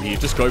if you're Liquid here.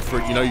 Just go for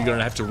it. You know you're going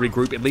to have to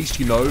regroup. At least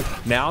you know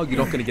now you're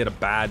not going to get a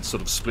bad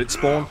sort of split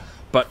spawn.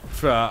 But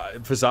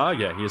for Zar,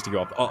 yeah, he has to go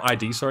off. Oh,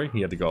 ID, sorry, he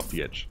had to go off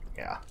the edge.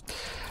 Yeah,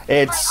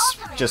 it's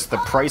just the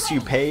price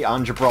you pay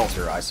on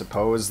Gibraltar, I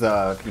suppose.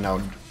 You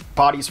know,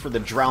 bodies for the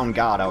drowned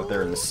god out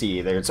there in the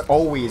sea. There's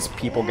always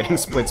people getting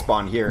split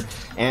spawn here,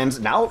 and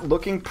now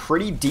looking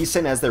pretty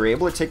decent as they're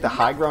able to take the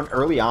high ground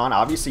early on.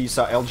 Obviously you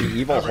saw LG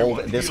Evil hold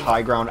this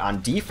high ground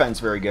on defense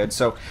very good,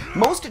 so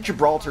most of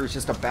Gibraltar is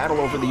just a battle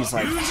over these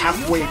like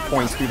halfway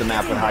points through the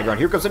map with high ground.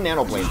 Here comes a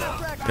nano blade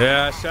though.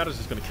 Yeah, Shadow's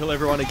just going to kill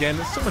everyone again.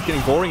 It's sort of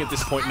getting boring at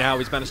this point now.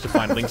 He's managed to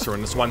find Linkser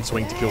in this one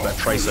swing to kill that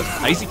Tracer.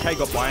 AZK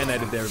got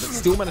bionated there, but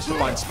still managed to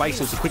find Space.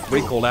 It was a quick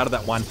recall out of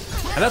that one,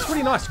 and that's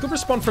really nice. Good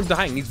response from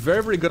Dahang. He's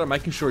very, very good at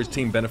making sure his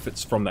team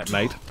benefits from that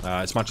nade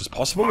as much as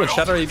possible, and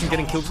Shadow even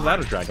getting killed without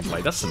a Dragon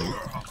Blade. That's the new.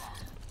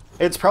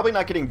 It's probably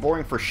not getting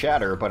boring for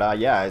Shatter, but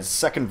yeah, his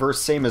second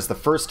verse same as the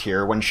first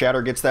here. When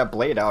Shatter gets that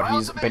blade out,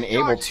 he's been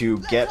able to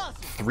get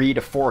 3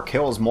 to 4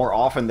 kills more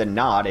often than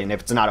not, and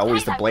if it's not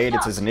always the blade,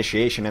 it's his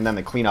initiation and then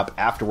the cleanup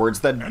afterwards.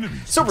 The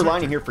silver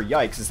lining here for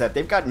Yikes is that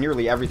they've got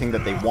nearly everything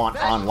that they want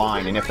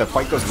online, and if the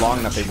fight goes long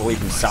enough, they will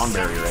even sound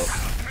barrier it.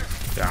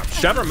 Yeah,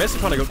 Shatter and Mesa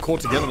kind of got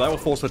caught together. They were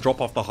forced to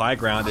drop off the high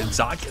ground, and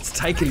Zark gets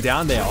taken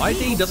down there.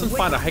 ID doesn't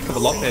find a heck of a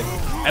lot there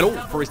at all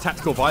for his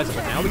tactical visor,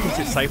 but now we can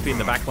sit safely in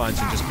the backlines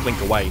and just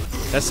blink away.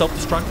 That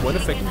self-destruct won't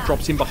affect him,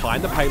 drops him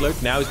behind the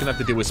payload. Now he's going to have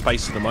to deal with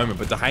Space for the moment,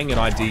 but Dahang and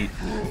ID,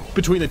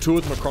 between the two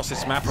of them across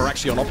this map, are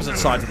actually on opposite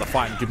sides of the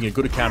fight and giving a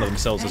good account of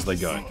themselves as they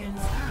go.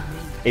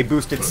 A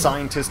boosted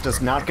Scientist does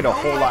not get a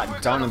whole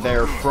lot done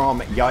there from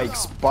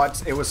Yikes,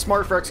 but it was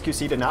smart for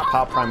XQC to not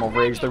pop Primal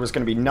Rage. There was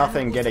going to be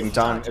nothing getting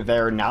done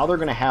there. Now they're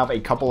going to have a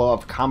couple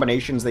of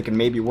combinations they can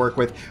maybe work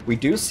with. We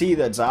do see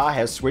that Za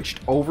has switched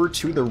over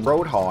to the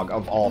Roadhog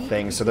of all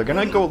things, so they're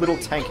going to go a little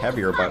tank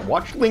heavier, but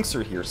watch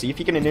Linkser here. See if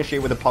he can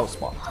initiate with a pulse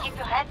bomb.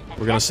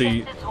 We're going to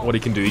see what he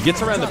can do. He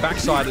gets around the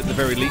backside at the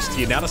very least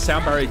here. Now the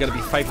sound barrier going to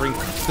be favouring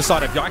the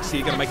side of Yikes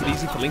here, going to make it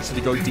easy for Linkser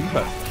to go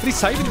deeper. But he's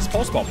saving his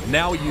pulse bomb.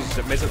 Now he uses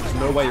it. Meza, there's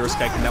no way you're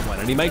escaping that one.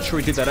 And he made sure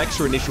he did that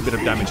extra initial bit of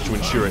damage to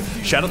ensure it.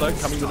 Shadow, though,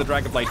 coming with a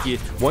Dragon Blade here.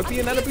 Won't be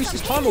a nano boost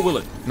this time, or will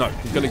it? No.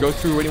 He's going to go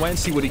through anyway and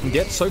see what he can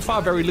get. So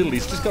far, very little.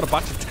 He's just got a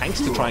bunch of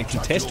tanks to try and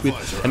contest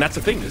with. And that's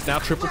the thing. There's now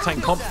triple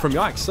tank comp from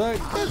Yikes. So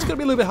it's going to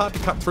be a little bit hard to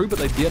cut through, but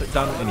they get it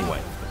done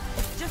anyway.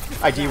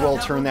 ID will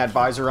turn that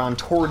visor on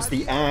towards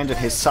the end, and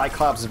his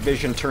Cyclops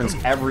vision turns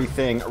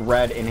everything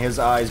red in his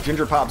eyes.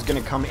 Ginger Pop's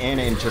going to come in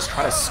and just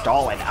try to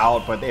stall it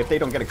out, but if they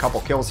don't get a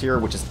couple kills here,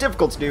 which is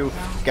difficult to do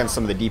against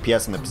some of the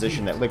DPS in the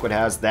position that Liquid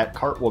has, that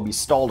cart will be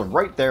stalled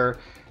right there,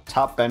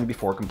 top bend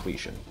before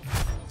completion.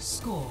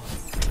 Score.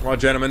 Right,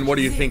 gentlemen, what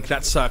do you think?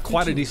 That's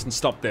quite a decent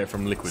stop there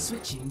from Liquid.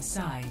 Switching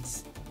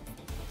sides.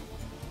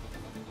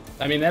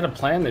 I mean, they had a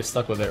plan, they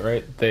stuck with it,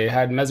 right? They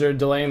had Meza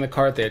delaying the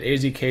cart, they had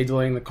AZK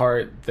delaying the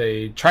cart,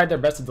 they tried their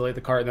best to delay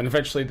the cart, and then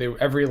eventually,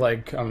 every,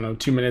 like, I don't know,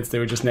 2 minutes, they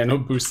would just nano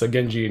boost the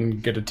Genji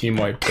and get a team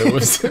wipe. It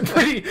was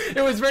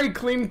it was very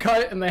clean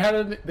cut, and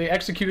they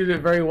executed it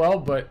very well,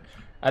 but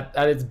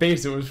at its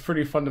base, it was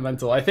pretty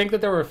fundamental. I think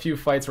that there were a few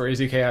fights where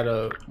AZK had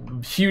a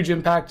huge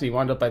impact. He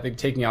wound up, I think,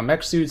 taking out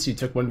mech suits, he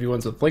took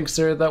 1v1s with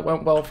Linkser that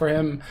went well for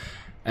him.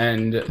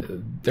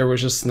 And there was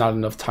just not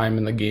enough time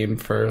in the game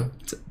for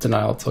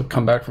Denial to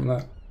come back from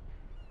that.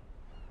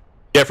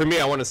 Yeah, for me,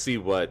 I want to see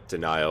what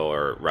Denial,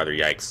 or rather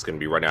Yikes, is going to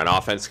be running on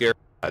offense here.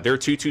 Their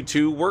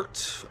 2-2-2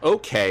 worked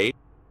okay.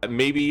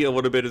 Maybe a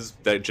little bit is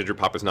that Ginger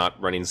Pop is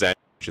not running Zen,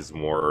 which is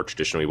more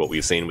traditionally what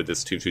we've seen with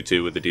this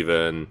 2-2-2 with the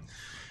Diva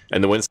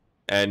and the Winston.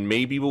 And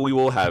maybe we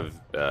will have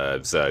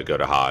Zed go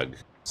to Hog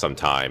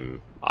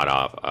sometime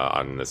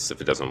on this if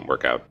it doesn't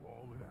work out.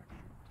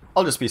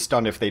 I'll just be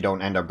stunned if they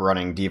don't end up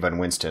running Diva and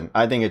Winston.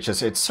 I think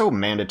it's so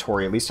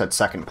mandatory, at least at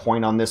second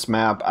point on this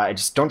map. I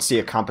just don't see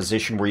a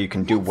composition where you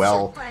can do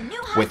well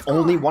with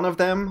only one of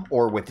them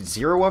or with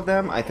 0 of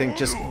them. I think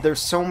just there's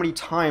so many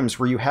times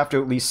where you have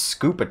to at least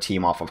scoop a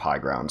team off of high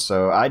ground.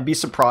 So I'd be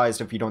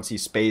surprised if you don't see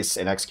Space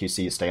and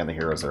XQC stay on the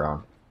heroes they're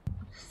on.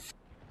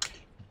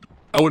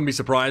 I wouldn't be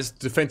surprised.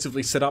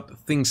 Defensively set up,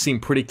 things seem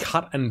pretty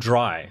cut and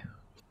dry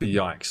for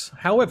Yikes.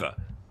 However,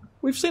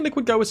 we've seen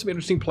Liquid go with some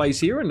interesting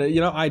plays here, and,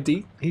 you know,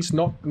 ID, he's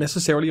not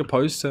necessarily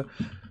opposed to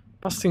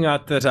busting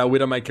out that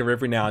Widowmaker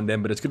every now and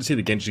then, but it's good to see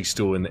the Genji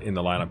still in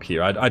the lineup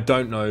here. I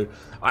don't know.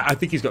 I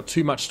think he's got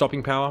too much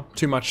stopping power,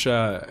 too much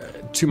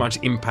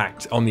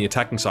impact on the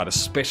attacking side,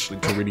 especially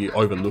to really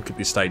overlook at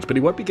this stage, but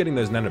he won't be getting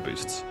those nano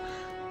boosts.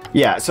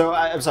 Yeah, so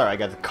I'm sorry, I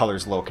got the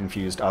colors a little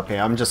confused up here.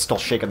 I'm just still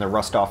shaking the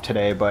rust off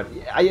today, but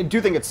I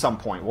do think at some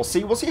point we'll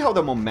see how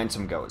the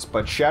momentum goes.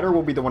 But Shatter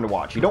will be the one to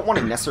watch. You don't want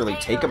to necessarily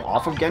take him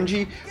off of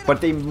Genji,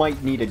 but they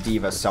might need a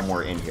Diva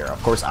somewhere in here.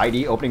 Of course,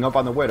 ID opening up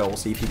on the Widow. We'll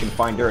see if he can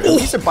find her. At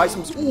least it buys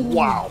some.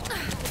 Wow,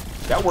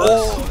 that works.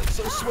 Oh, it's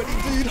so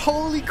sweaty, dude!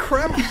 Holy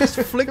crap! He just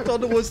flicked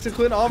onwards to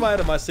clean arm out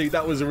of my seat.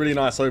 That was a really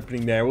nice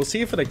opening there. We'll see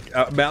if it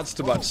amounts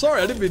to much.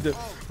 Sorry, I didn't mean to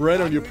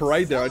rain on your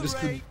parade there. I just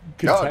couldn't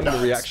contain the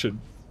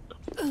reaction.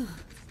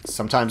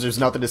 Sometimes there's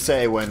nothing to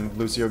say when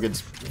Lucio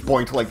gets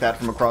boinked like that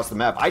from across the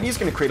map. ID is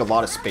going to create a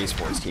lot of space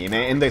for his team,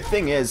 and the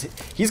thing is,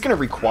 he's going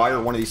to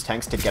require one of these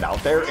tanks to get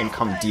out there and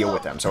come deal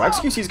with him. So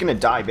XQC is going to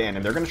dive in,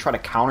 and they're going to try to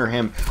counter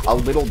him a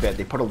little bit.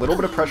 They put a little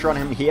bit of pressure on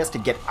him. He has to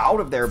get out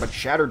of there, but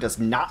Shatter does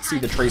not see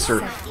the Tracer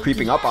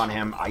creeping up on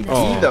him.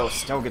 ID, though,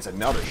 still gets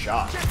another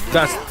shot.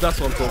 That's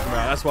what I'm talking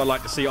about. That's what I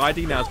like to see.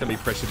 ID now is going to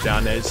be pressured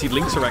down there. See,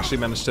 Linkser actually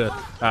managed to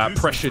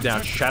pressure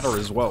down Shatter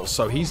as well,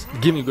 so he's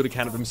giving a good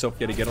account of himself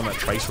to get on that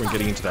Tracer and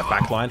getting into that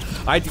backline.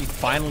 ID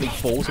finally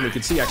falls, and we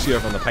can see actually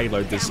over on the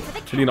payload there's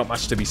really not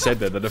much to be said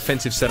there. The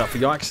defensive setup for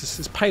Yikes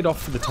has paid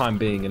off for the time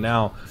being, and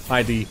now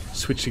ID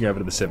switching over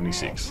to the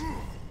 76.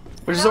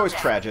 Which is always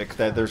tragic,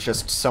 that there's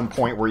just some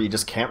point where you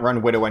just can't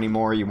run Widow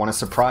anymore. You want to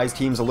surprise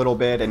teams a little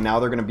bit, and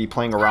now they're going to be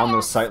playing around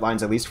those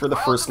sightlines, at least for the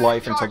first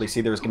life, until they see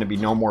there's going to be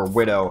no more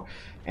Widow.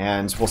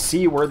 And we'll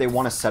see where they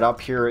want to set up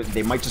here.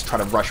 They might just try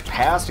to rush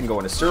past and go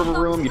into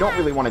server room. You don't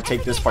really want to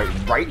take this fight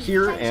right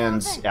here,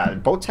 and yeah,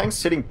 both tanks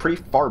sitting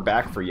pretty far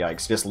back for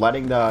Yikes, just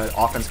letting the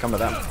offense come to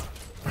them.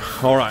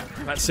 Alright,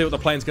 let's see what the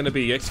plan's going to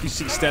be.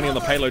 XQC standing on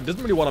the payload,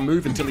 doesn't really want to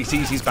move until he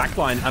sees his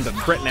backline under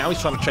threat. Now he's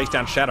trying to chase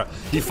down Shatter.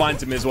 He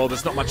finds him as well.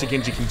 There's not much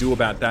Genji can do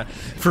about that.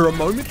 For a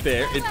moment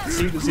there, it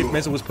seemed as if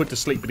Meza was put to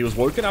sleep, but he was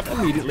woken up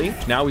immediately.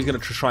 Now he's going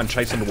to try and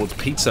chase him towards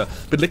Pizza.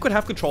 But Liquid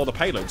have control of the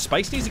payload.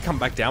 Space needs to come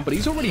back down, but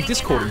he's already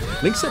discorded.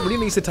 Linkser really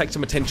needs to take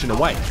some attention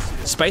away.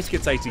 Space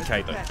gets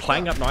ATK though,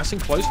 playing up nice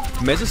and close.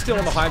 Meza's still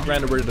on the high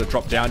ground and ready to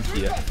drop down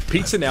here.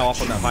 Pizza now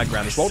off on that high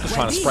ground as well, just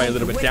trying to spray a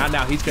little bit down.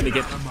 Now he's going to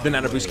get the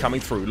nano boost coming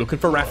through. through, looking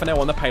for Rafa now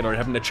on the payload,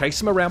 having to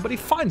chase him around, but he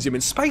finds him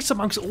in space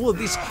amongst all of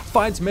this,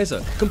 finds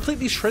Meza,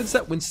 completely shreds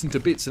that Winston to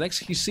bits, and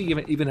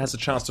XQC even has a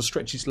chance to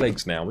stretch his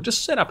legs now, and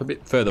just set up a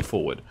bit further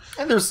forward.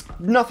 And there's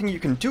nothing you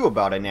can do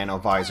about a Nano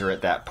Visor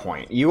at that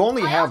point. You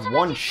only have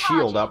one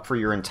shield up for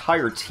your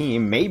entire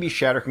team. Maybe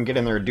Shatter can get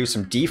in there and do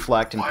some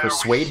deflect and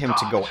persuade him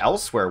to go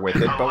elsewhere with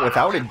it, but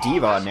without a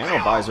Diva, a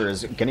Nano Visor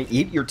is going to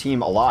eat your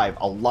team alive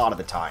a lot of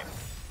the time.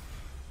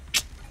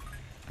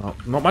 Well,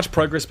 not much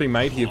progress being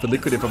made here for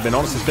Liquid, if I've been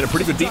honest. It's been a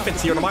pretty good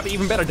defense here, and it might be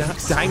even better.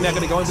 Dahang now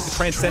going to go in with the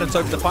Transcendence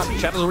over the fight.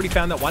 Shadow's already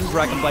found that one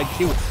Dragon Blade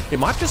kill. It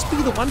might just be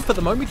the one for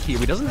the moment here.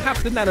 He doesn't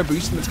have the Nano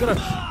Boost, and it's going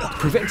to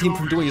prevent him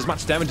from doing as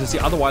much damage as he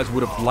otherwise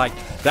would have liked.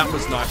 That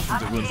was nice from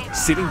Dahun,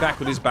 sitting back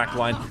with his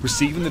backline,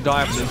 receiving the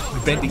dive, and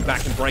then bending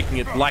back and breaking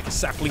it like a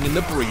sapling in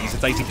the breeze.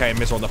 It's ATK and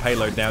Meza on the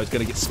payload now. He's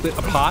going to get split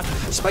apart.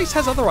 Space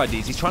has other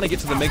ideas. He's trying to get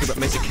to the Mega, but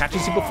Meza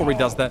catches him before he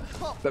does that.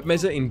 But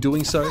Meza, in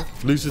doing so,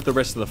 loses the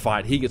rest of the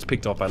fight. He gets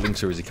picked off by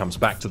Linkser as he comes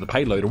back to the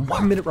payload, and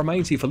 1 minute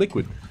remains here for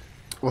Liquid.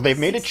 Well, they've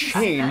made a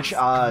change.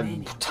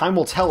 Time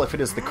will tell if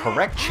it is the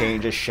correct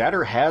change, as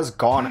Shatter has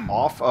gone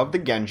off of the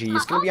Genji.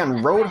 He's going to be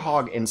on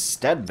Roadhog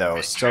instead,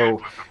 though,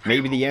 so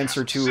maybe the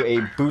answer to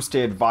a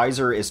boosted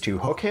Visor is to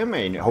hook him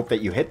and hope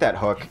that you hit that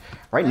hook.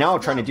 Right now,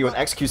 trying to deal with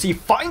XQC,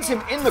 finds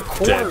him in the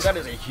corner. That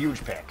is a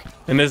huge pick.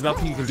 And there's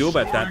nothing you can do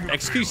about that.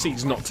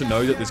 XQC's not to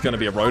know that there's going to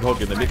be a Roadhog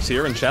in the mix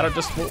here, and Shadow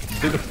just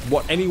did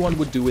what anyone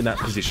would do in that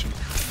position.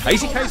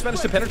 AZK's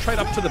managed to penetrate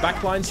up to the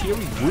back lines here.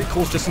 He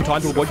recalls just in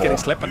time to avoid getting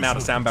slept, but now the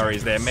sound barrier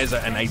is there.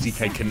 Meza and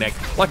AZK connect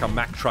like a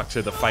Mack truck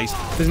to the face.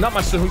 There's not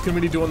much Dahun can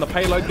really do on the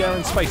payload there,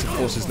 and Space, of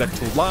course, is left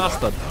to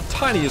last. The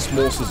tiniest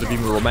morsels of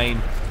him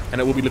remain, and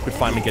it will be Liquid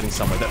finally getting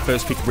somewhere. That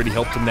first pick really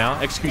helped him now.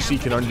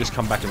 XQC can only just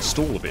come back and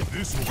stall a bit.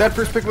 That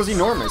first pick was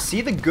enormous. See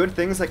the good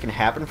things that can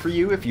happen for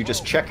you if you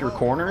just check your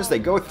corners. They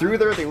go through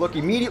there, they look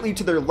immediately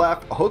to their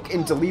left, hook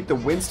and delete the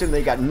Winston.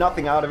 They got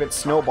nothing out of it,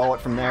 snowball it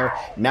from there.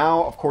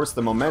 Now, of course,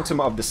 the momentum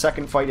of the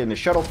second fight in the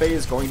shuttle phase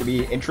is going to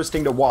be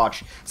interesting to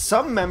watch.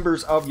 Some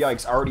members of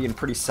Yikes already in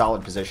pretty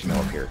solid position though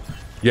up here.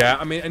 Yeah,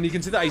 I mean, and you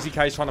can see the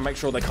AZK is trying to make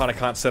sure they kind of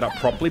can't set up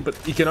properly,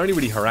 but you can only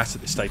really harass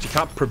at this stage. You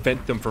can't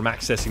prevent them from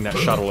accessing that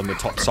shuttle on the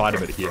top side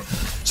of it here.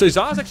 So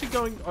Zar's actually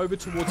going over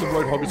towards the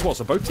Roadhog as well.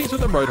 So both teams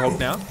with the Roadhog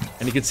now,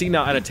 and you can see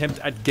now an attempt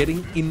at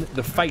getting in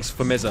the face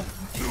for Meza.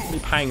 Really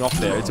paying off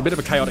there. It's a bit of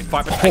a chaotic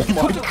fight, but he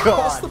could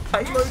across the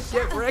payload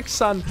get wrecked,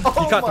 son.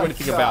 You can't do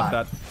anything about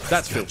that.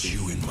 That's filthy.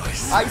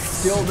 I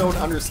still don't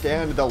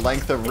understand the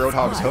length of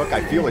Roadhog's hook.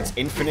 I feel it's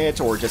infinite,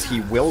 or just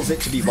he wills it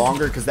to be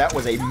longer, because that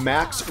was a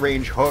max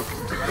range hook.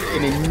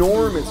 An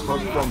enormous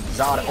hook from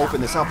Za to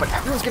open this up, but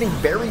everyone's getting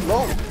very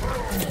low.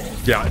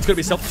 Yeah, it's going to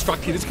be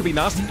self-destruct here. This could be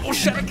nasty. Oh,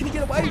 Shadow, can he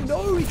get away?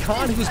 No, he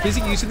can't. He was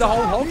busy using the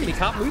whole hog, and he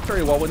can't move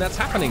very well when that's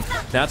happening.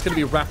 Now it's going to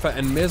be Rafa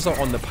and Meza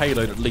on the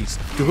payload at least.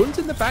 Dahun's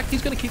in the back.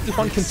 He's going to keep this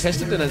one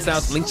contested, and it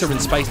sounds Links are in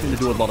space need to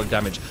do a lot of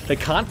damage. They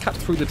can't cut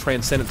through the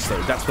Transcendence, though.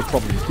 That's the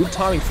problem. Good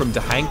timing from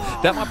Dahang.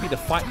 That might be the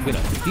fight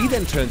winner. He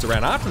then turns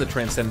around after the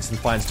Transcendence and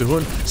finds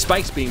Dahun.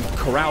 Space being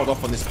corralled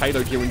off on this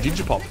payload here in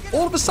Gingerpop.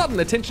 All of a sudden,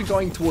 attention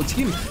going towards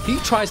him. He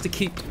tries to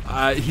keep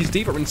his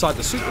Diva inside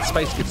the suit, but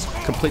Space gets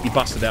completely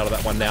busted out of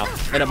that one now.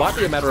 And it might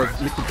be a matter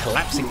of Liquid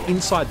collapsing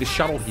inside the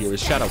shuttle here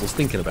as Shadow was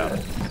thinking about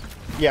it.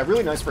 Yeah,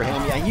 really nice for him.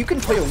 Yeah, you can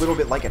play a little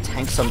bit like a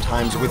tank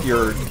sometimes with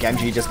your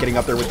Genji just getting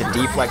up there with the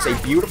deflex.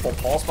 A beautiful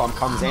pulse bomb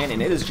comes in,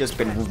 and it has just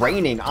been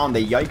raining on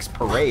the Yikes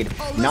parade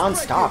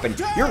non-stop. And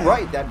you're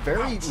right, that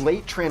very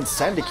late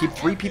Transcend to keep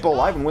 3 people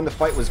alive and win the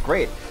fight was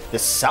great. The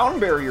sound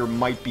barrier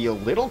might be a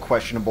little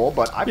questionable,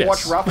 but I've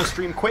watched Rafa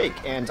stream Quake,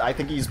 and I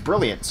think he's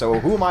brilliant, so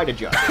who am I to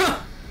judge?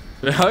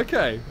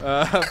 Okay,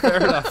 fair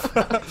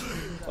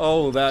enough.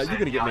 Oh, you're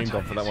going to get named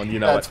off for that one, you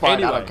know. That's fine,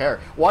 anyway. I don't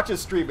care. Watch his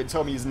stream and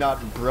tell me he's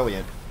not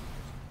brilliant.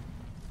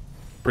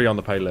 3 on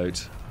the payload.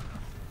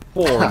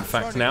 4, in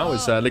fact, now,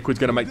 as Liquid's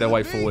going to make their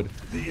way forward.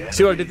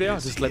 See what I did there? I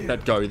just let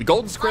that go. The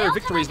golden square of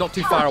victory is not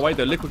too far away,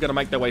 though. Liquid going to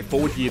make their way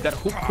forward here. That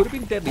hook could have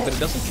been deadly, but it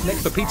doesn't connect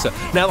for Pizza.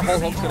 Now the whole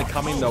hog's going to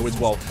come in, though, as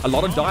well. A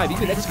lot of dive.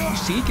 Even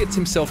XQC gets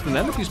himself, the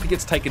Nanoboost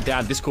gets taken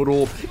down. Discord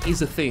Orb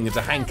is a thing. As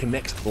a hang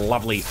connects,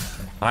 lovely.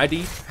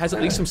 ID has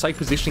at least some safe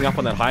positioning up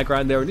on that high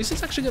ground there, and this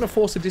is actually going to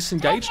force a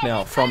disengage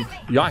now from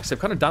Yikes. They've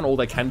kind of done all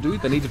they can do.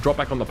 They need to drop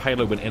back on the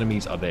payload when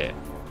enemies are there.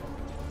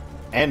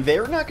 And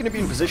they're not going to be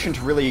in position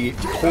to really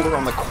hold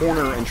around the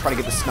corner and try to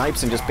get the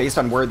snipes, and just based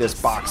on where this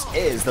box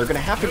is, they're going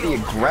to have to be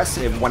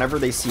aggressive whenever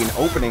they see an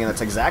opening, and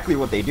that's exactly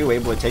what they do.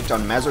 Able to take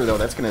down Meza, though.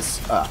 That's going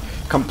to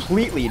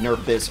completely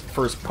nerf this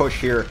first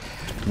push here.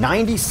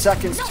 90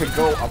 seconds to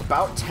go,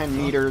 about 10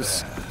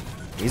 meters.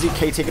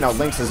 AZK taking out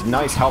Lynx is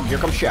nice help. Here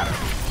comes Shadow.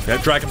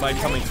 That Dragon Blade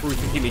coming through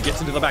for him. He gets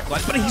into the back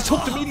line, but he's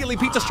hooked immediately.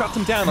 Pizza shuts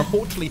him down.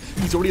 Unfortunately,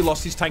 he's already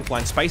lost his tank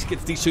line. Space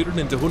gets desuited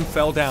and Dahun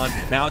fell down.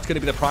 Now it's going to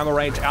be the primal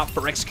range out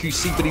for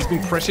XQC, but he's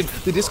been pressured.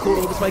 The Discord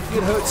orb is making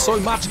it hurt so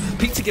much.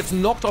 Pizza gets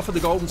knocked off of the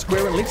golden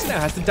square and Lynx now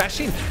has to dash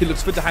in. He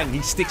looks for Dahang.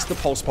 He sticks the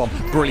pulse bomb.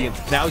 Brilliant.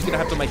 Now he's going to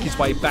have to make his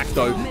way back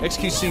though.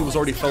 XQC was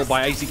already felled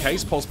by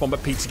AZK's pulse bomb,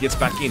 but Pizza gets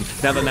back in.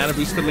 Now the nano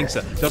boost for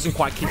Lynxa doesn't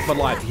quite keep him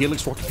alive.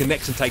 Helix Rocket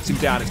connects and takes him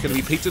down. It's going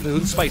to be Pizza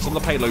Dahun space on the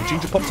payload.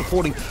 Ginger Pop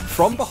supporting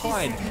from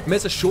behind.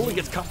 Meza surely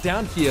gets cut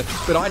down here,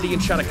 but ID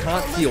and Shatter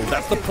can't heal.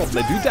 That's the problem.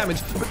 They do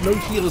damage, but no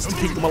healers to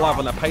keep them alive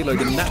on that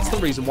payload, and that's the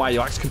reason why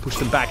Yikes can push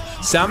them back.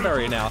 Sound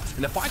barrier now,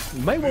 and the fight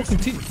may well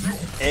continue.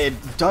 It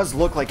does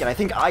look like it. I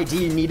think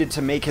ID needed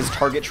to make his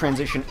target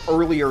transition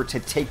earlier to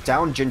take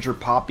down Ginger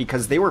Pop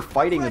because they were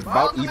fighting with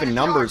about even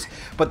numbers,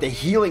 but the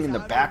healing in the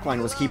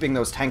backline was keeping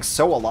those tanks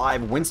so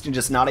alive. Winston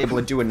just not able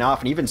to do enough,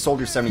 and even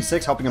Soldier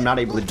 76 helping him not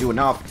able to do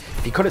enough.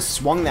 If he could have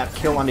swung that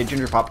kill onto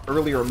Ginger Pop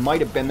earlier, it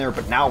might have been there,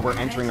 but now we're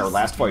entering our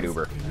last fight,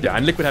 Uber. Yeah,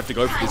 and Liquid have to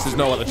go for this. There's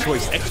no other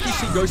choice.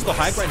 XQC goes to the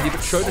high ground here,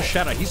 but show to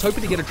Shatter. He's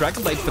hoping to get a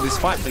Dragon Blade for this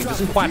fight, but he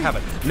doesn't quite have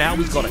it. Now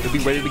he's got it. He'll be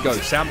ready to go.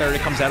 Sound barrier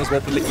comes out as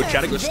well for Liquid.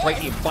 Shatter goes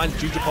straight in, finds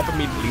Ginger Pop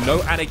immediately.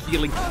 No Anna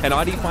healing, and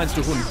ID finds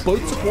Dahun.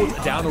 Both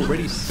supports down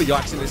already for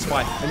Yikes in this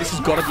fight, and this has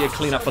got to be a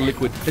cleanup for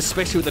Liquid,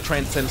 especially with the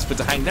Transcendence for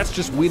Dahang. That's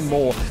just win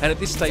more, and at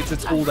this stage,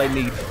 that's all they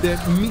need.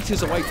 They're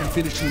meters away from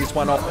finishing this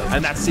one off,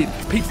 and that's it.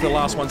 Pete's the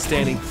last one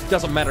standing.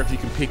 Doesn't matter if you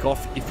can pick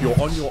off if you're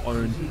on your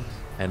own,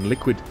 and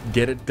Liquid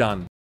get it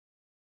done.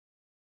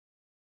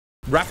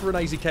 Rapper and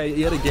AZK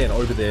yet again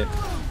over there,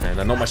 and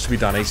not much to be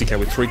done. AZK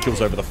with 3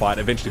 kills over the fight,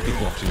 eventually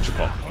picking off Ginger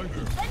Pop.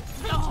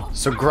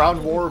 So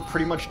Ground War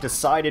pretty much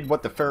decided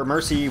what the Fair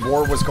Mercy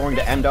War was going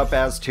to end up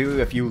as too.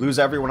 If you lose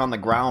everyone on the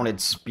ground,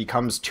 it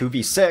becomes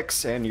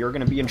 2v6, and you're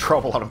going to be in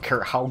trouble. I don't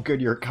care how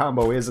good your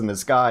combo is in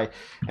this guy.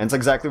 And it's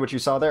exactly what you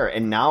saw there.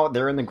 And now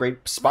they're in the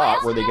great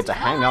spot where they get to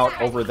hang out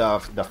over the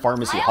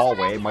pharmacy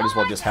hallway. Might as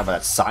well just have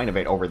a sign of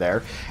it over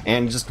there,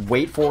 and just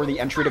wait for the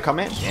entry to come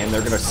in. And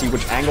they're going to see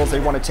which angles they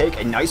want to take.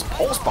 A nice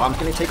pulse bomb's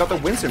going to take out the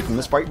Winston from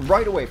this fight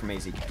right away from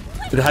AZK.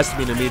 It has to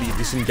be an immediate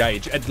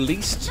disengage. At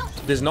least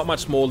there's not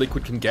much more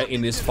Liquid can get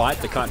in this fight.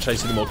 They can't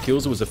chase any more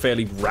kills. It was a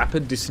fairly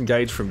rapid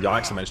disengage from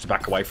Yikes. I managed to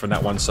back away from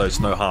that one, so it's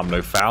no harm,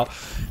 no foul.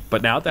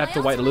 But now they have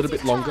to wait a little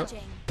bit longer.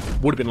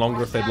 Would have been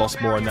longer if they'd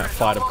lost more in that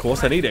fight, of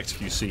course. They need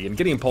XQC, and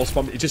getting Impulse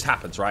Bomb, it just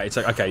happens, right? It's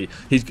like, okay,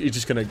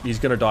 he's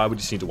gonna die, we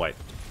just need to wait.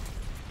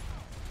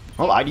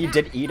 Well, ID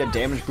did eat a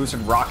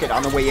damage-boosted rocket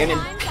on the way in,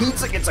 and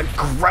Pizza gets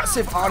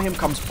aggressive on him,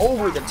 comes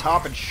over the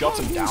top and shuts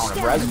him down,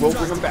 and Rez will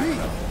bring him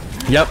back.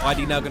 Yep,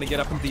 ID now going to get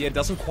up into the air.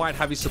 Doesn't quite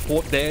have his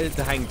support there.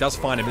 Dahang does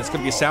find him. It's going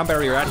to be a sound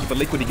barrier out here for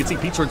Liquid. You can see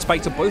Pizza and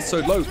Space are both so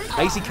low.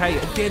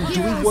 AZK, again,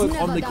 doing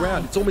work on the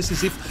ground. It's almost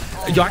as if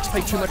Yikes pay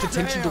too much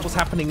attention to what's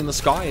happening in the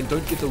sky and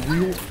don't get the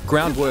real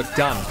groundwork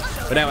done.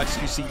 But now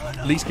XQC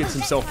at least gets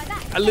himself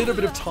a little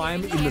bit of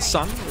time in the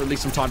sun, or at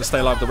least some time to stay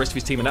alive with the rest of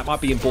his team, and that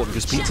might be important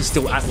because Pizza's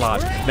still at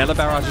large. Now the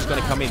barrage is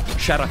going to come in.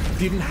 Shatter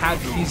didn't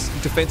have his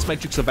defense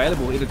matrix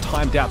available. It had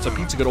timed out, so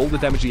Pizza got all the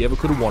damage he ever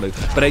could have wanted,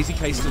 but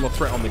AZK is still a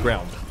threat on the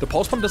ground. The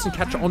Pulse Bomb doesn't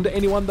catch onto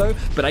anyone though,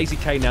 but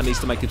AZK now needs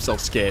to make himself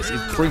scarce.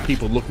 It's 3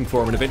 people looking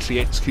for him, and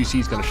eventually XQC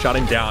is going to shut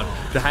him down.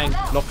 Dahang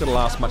not going to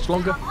last much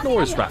longer,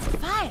 nor is Rapper.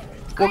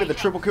 Look at the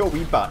triple kill.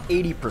 We've about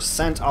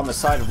 80% on the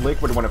side of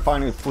Liquid when it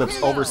finally flips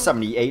over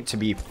 78 to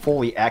be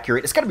fully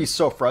accurate. It's got to be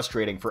so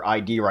frustrating for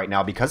ID right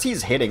now because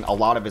he's hitting a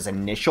lot of his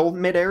initial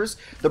mid-airs.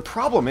 The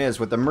problem is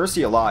with the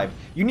Mercy alive,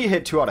 you need to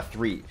hit 2 out of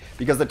 3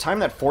 because the time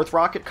that 4th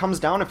rocket comes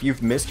down, if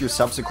you've missed your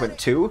subsequent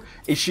 2,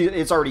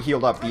 it's already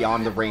healed up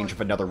beyond the range of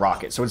another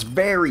rocket. So it's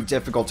very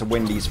difficult to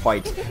win these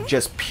fights,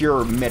 just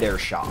pure mid-air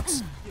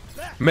shots.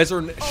 Meza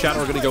and Shatter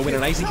are going to go in,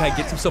 and AZK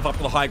gets himself up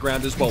to the high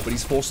ground as well, but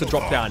he's forced to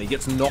drop down. He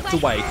gets knocked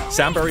away.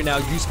 Sound barrier now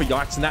used for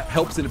Yikes, and that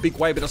helps in a big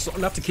way, but it's not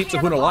enough to keep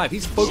Dahun alive.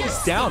 He's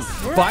focused down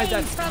by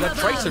that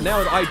Tracer. Now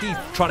at ID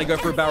trying to go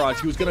for a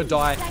barrage. He was going to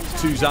die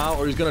to Zar, or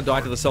he was going to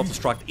die to the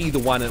self-destruct, either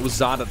one, and it was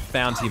Zar that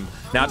found him.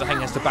 Now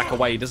Dahang has to back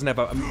away. He doesn't have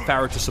a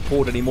Pharaoh to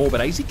support anymore,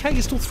 but AZK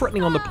is still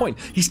threatening on the point.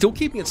 He's still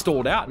keeping it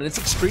stalled out, and it's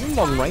extremely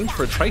long range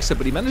for a Tracer,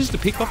 but he manages to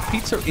pick off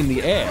Pizza in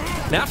the air.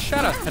 Now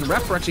Shatter and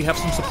Rapper actually have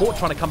some support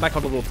trying to come back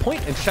onto the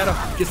point, and Shatter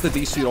gets the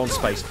D-suit on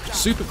Space.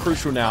 Super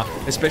crucial now,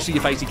 especially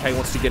if AZK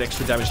wants to get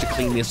extra damage to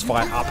clean this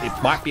fight up. It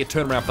might be a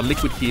turnaround for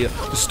Liquid here.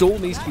 The stall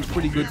needs to be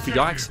pretty good for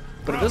Yikes,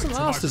 but it doesn't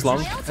last as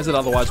long as it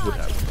otherwise would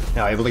have.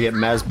 Now able to get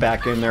Mez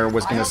back in there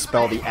was going to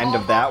spell the end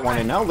of that one,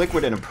 and now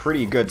Liquid in a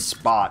pretty good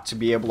spot to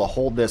be able to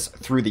hold this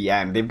through the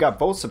end. They've got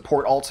both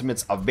support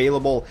ultimates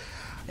available,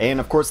 and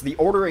of course the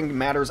ordering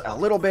matters a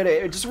little bit.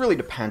 It just really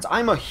depends.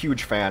 I'm a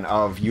huge fan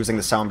of using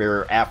the sound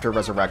barrier after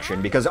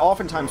resurrection because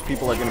oftentimes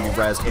people are going to be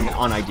rezzed in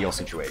unideal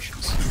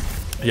situations.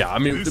 Yeah, I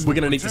mean, we're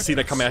going to need to see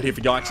that come out here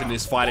for Yikes in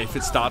this fight if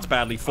it starts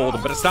badly for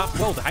them. But it starts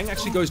well. The Hang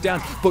actually goes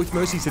down. Both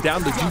Mercies are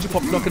down. The Ginger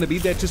Pop's not going to be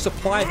there to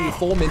supply the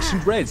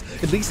aforementioned Reds.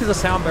 At least there's a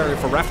sound barrier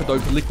for Rafa, though,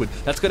 for Liquid.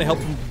 That's going to help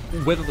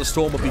him weather the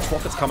storm of these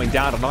rockets coming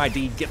down. And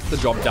ID gets the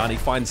job done. He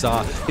finds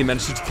Zar. He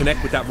manages to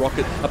connect with that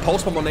rocket. A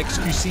pulse bomb on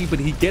XQC, but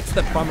he gets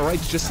that primal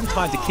rage just in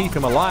time to keep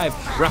him alive.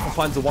 Rafa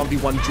finds the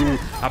 1v1 duel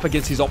up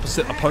against his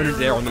opposite opponent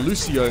there on the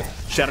Lucio.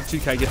 Shadow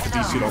 2K gets the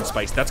D-suit on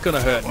space. That's going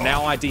to hurt.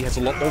 Now ID has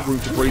a lot more room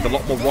to breathe, a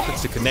lot more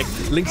rockets to connect.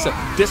 Link's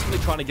desperately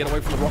trying to get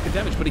away from the rocket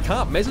damage, but he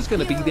can't. Mez is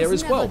going to be there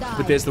as well,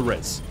 but there's the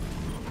res.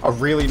 A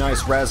really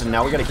nice res, and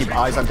now we got to keep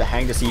eyes on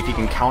Hang to see if he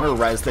can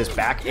counter-res this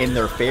back in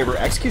their favor.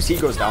 XQC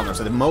goes down there,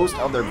 so the most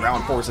of their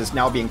ground force is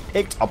now being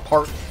picked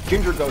apart.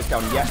 Ginger goes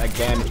down yet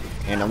again,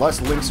 and unless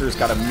Linkser's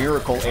got a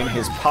miracle in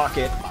his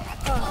pocket,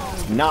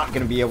 it's not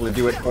going to be able to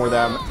do it for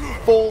them.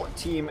 Full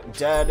team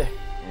dead,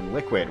 and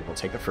Liquid will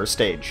take the first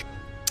stage.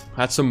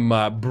 Had some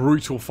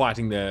brutal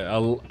fighting there.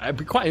 It'd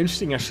be quite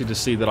interesting actually to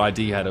see that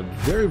ID had a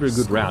very, very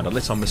good round,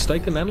 unless I'm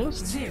mistaken,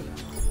 analysts.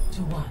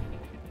 0-1.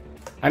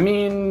 I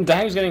mean,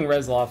 Hang's getting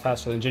res a lot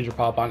faster than Ginger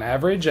Pop on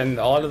average, and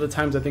a lot of the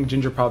times I think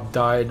Ginger Pop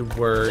died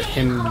were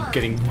him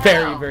getting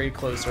very, very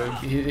close. Or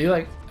he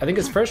like, I think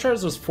his first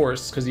res was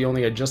forced because he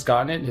only had just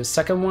gotten it. His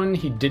second one,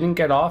 he didn't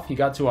get off. He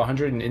got to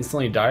 100 and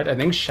instantly died. I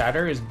think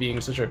Shatter is being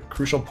such a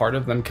crucial part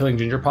of them killing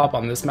Ginger Pop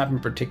on this map in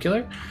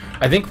particular.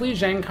 I think Li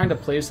Zhang kind of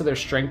plays to their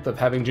strength of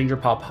having Ginger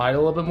Pop hide a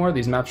little bit more.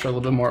 These maps are a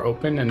little bit more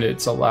open, and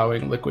it's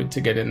allowing Liquid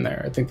to get in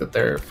there. I think that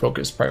their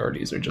focus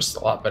priorities are just a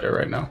lot better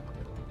right now.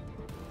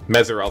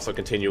 Mezzer also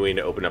continuing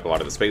to open up a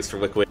lot of the space for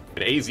Liquid.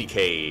 And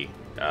AZK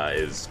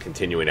is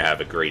continuing to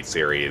have a great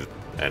series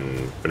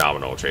and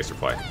phenomenal chaser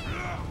play.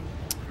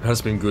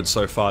 Has been good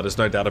so far, there's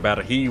no doubt about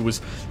it. He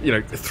was,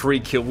 3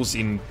 kills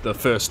in the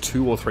first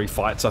 2 or 3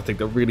 fights. I think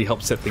that really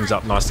helped set things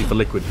up nicely for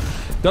Liquid.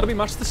 Not to be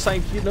much the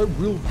same here, no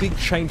real big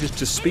changes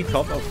to speak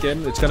of.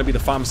 Again, it's going to be the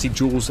Pharmacy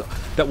Jewels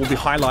that will be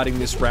highlighting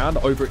this round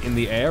over in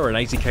the air, and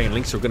AZK and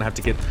Lynx are going to have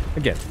to get,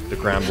 again, the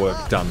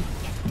groundwork done.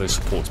 Those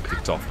supports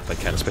picked off if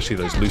they can, especially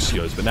those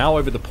Lucios. But now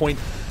over the point,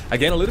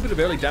 again, a little bit of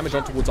early damage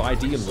on towards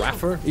ID and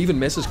Rafa. Even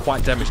Mess is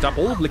quite damaged up.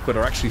 All of Liquid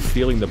are actually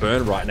feeling the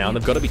burn right now, and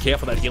they've got to be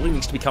careful. That healing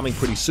needs to be coming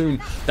pretty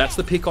soon. That's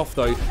the pick off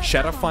though.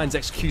 Shadow finds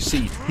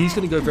XQC. He's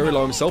going to go very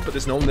low himself, but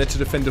there's no one there to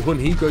defend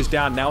Dahun. He goes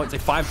down. Now it's a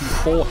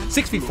 5v4,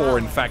 6v4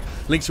 in fact.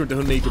 Linkser and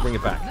Dahun need to bring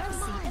it back.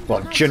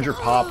 Well, Ginger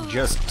Pop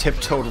just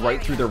tiptoed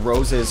right through the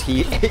roses.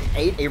 He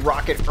ate a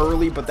rocket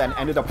early, but then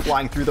ended up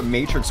flying through the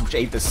Matrix, which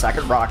ate the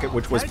second rocket,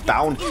 which was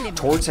bound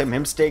towards him.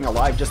 Him staying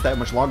alive just that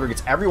much longer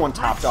gets everyone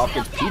topped off,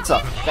 gets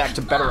Pizza back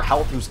to better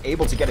health, who's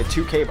able to get a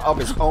 2K of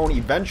his own.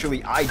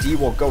 Eventually, ID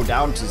will go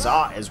down to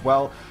Za as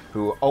well,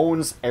 who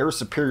owns air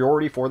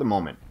superiority for the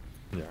moment.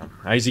 Yeah,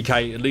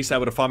 AZK at least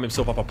able to farm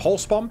himself up a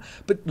pulse bomb,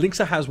 but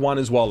Linkser has one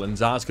as well, and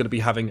Za's going to be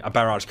having a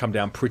barrage come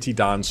down pretty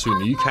darn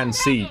soon. You can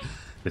see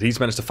that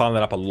he's managed to farm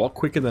that up a lot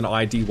quicker than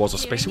ID was,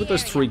 especially with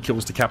those 3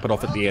 kills to cap it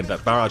off at the end.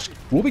 That barrage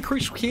will be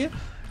crucial here,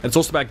 and it's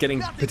also about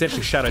getting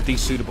potentially Shadow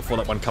de-suited before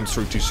that one comes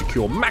through to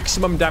secure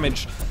maximum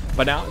damage.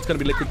 But now it's going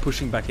to be Liquid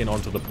pushing back in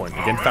onto the point.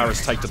 Again,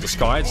 Farah's take to the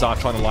sky. Zar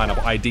trying to line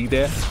up ID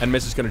there, and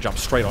Mez is going to jump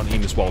straight on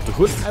in as well.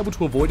 Dahun able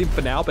to avoid him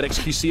for now, but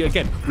XQC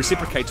again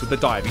reciprocates with the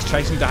dive. He's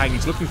chasing Dahang,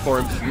 he's looking for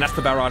him, and that's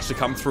the barrage to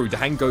come through.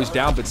 Dahang goes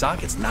down, but Zar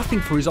gets nothing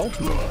for his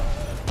ultimate.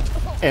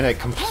 And a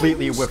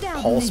completely whipped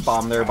pulse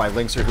bomb there by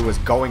Linkser, who was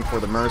going for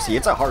the Mercy.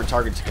 It's a hard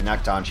target to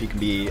connect on. She can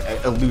be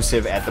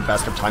elusive at the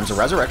best of times. The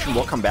Resurrection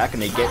will come back,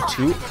 and they get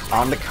 2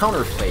 on the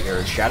counterplay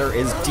here. Shatter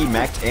is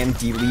demeched and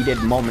deleted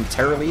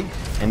momentarily,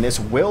 and this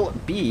will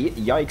be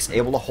Yikes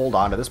able to hold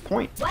on to this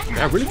point.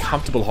 Yeah, really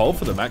comfortable hold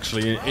for them,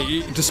 actually.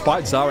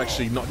 Despite Zar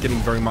actually not getting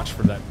very much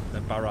from that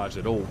barrage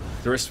at all,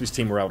 the rest of his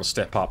team were able to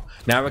step up.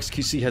 Now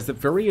XQC has that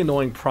very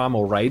annoying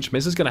Primal Rage.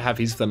 Mez is going to have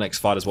his for the next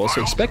fight as well,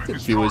 so expect the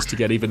viewers to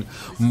get even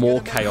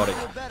more chaotic.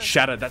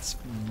 Shadow, that's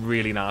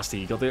really nasty.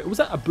 You got there. Was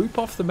that a boop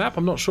off the map?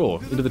 I'm not sure.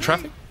 Into the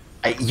traffic?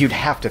 You'd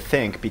have to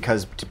think,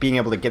 because being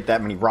able to get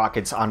that many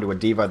rockets onto a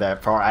Diva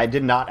that far, I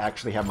did not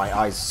actually have my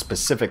eyes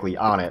specifically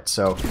on it,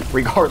 so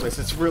regardless,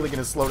 it's really going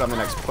to slow down the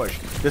next push.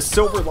 The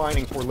silver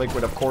lining for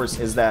Liquid, of course,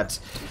 is that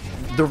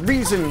the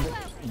reason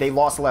they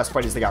lost the last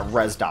fight is they got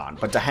rezzed on,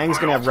 but Dahang's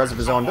going to have res of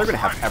his own. They're going to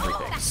have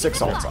everything. 6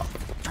 ults up.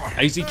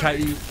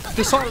 AZK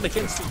decided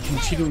against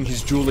continuing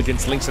his duel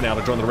against Linkser now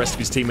to join the rest of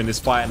his team in this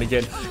fight, and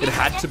again, it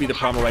had to be the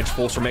Primal Rage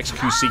Force from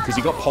XQC because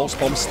he got Pulse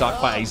Bomb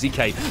stuck by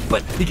AZK,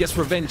 but he gets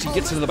revenge. He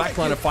gets into the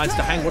backline and finds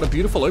Dahang. What a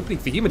beautiful opening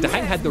for him, and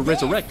Dahang had the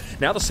Resurrect.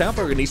 Now the sound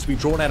barrier needs to be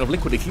drawn out of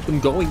Liquid to keep them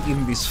going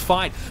in this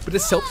fight, but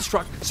his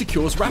self-destruct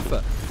secures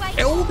Rafa.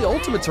 All the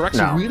ultimates are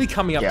actually really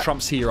coming up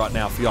trumps here right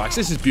now for Yikes.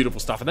 This is beautiful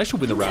stuff, and they should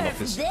win the round off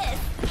this.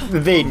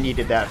 They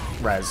needed that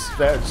res.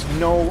 There's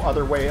no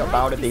other way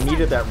about it. They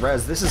needed that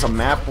res. This is a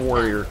map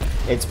where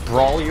it's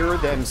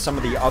brawlier than some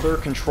of the other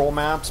control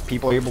maps.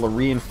 People are able to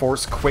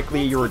reinforce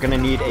quickly. You're going to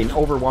need an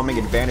overwhelming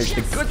advantage.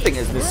 The good thing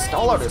is this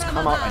stall out has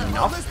come out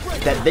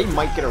enough that they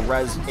might get a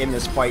res in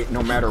this fight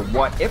no matter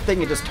what. If they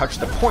can just touch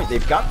the point,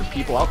 they've got the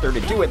people out there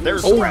to do it.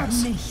 There's the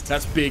res.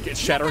 That's big. It's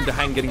Shatter and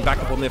Dahang getting back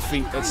up on their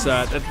feet.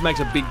 That makes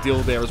a big deal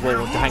there as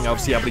well. With Dahang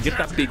obviously able to get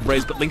that big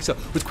res, but Linkser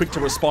was quick to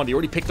respond. He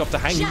already picked off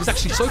Dahang. He was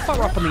actually so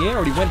far up in the air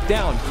and he went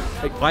down.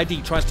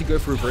 ID tries to go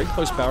for a very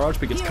close barrage,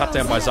 but gets cut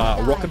down by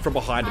Zara. Rocket from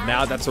behind, and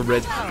now that's a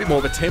res. A bit more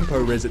of a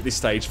tempo res at this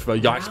stage for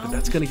Yikes, but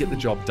that's going to get the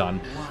job done.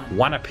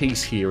 One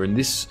apiece here, and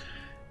this,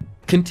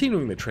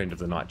 continuing the trend of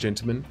the night,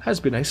 gentlemen, has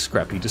been a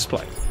scrappy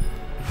display.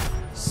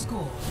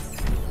 Score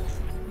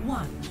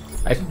 1.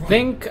 I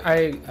think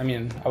I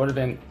mean, I would have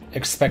been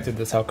expected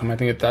this outcome. I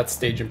think that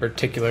stage in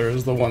particular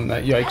is the one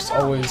that Yikes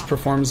always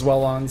performs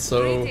well on,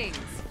 so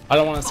I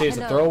don't want to say it's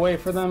a throwaway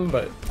for them,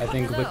 but I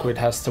think Liquid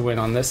has to win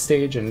on this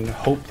stage and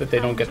hope that they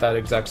don't get that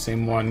exact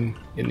same one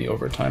in the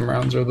overtime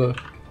rounds, or the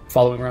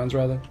following rounds,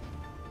 rather.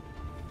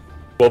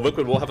 Well,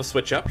 Liquid will have a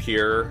switch up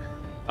here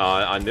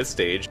on this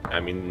stage. I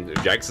mean,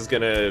 Yikes is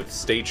going to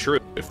stay true.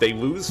 If they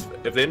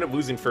end up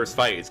losing first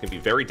fight, it's going to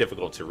be very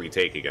difficult to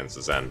retake against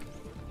the Zen.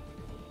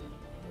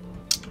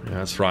 Yeah,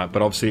 that's right,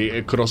 but obviously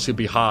it could also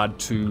be hard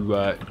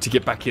to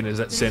get back in as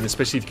that Zen,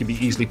 especially if you can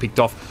be easily picked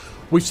off.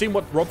 We've seen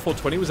what Rob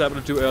 420 was able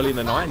to do early in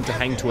the night, and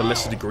Dahang to a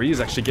lesser degree is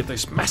actually get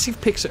those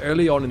massive picks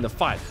early on in the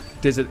fight.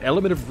 There's an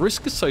element of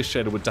risk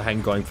associated with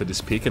Dahang going for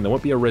this pick, and there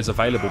won't be a res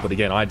available, but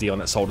again, ID on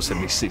that Soldier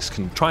 76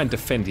 can try and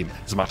defend him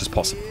as much as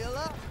possible.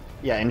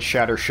 Yeah, and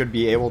Shatter should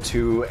be able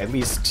to at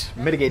least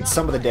mitigate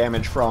some of the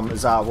damage from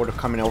Za would have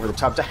coming over the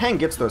top. Dahang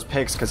gets those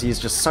picks because he's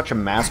just such a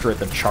master at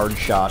the charge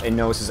shot and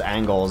knows his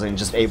angles and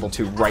just able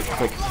to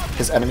right-click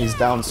his enemies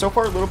down. So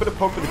far, a little bit of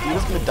poke, but the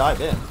Diva's going to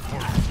dive in.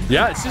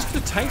 Yeah, it's just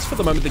the tanks for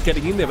the moment that are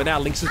getting in there, but now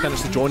Lynx has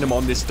managed to join them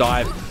on this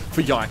dive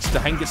for Yikes.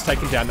 Dahang gets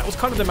taken down. That was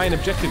kind of the main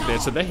objective there,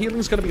 so their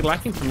healing's going to be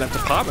lacking from that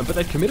department, but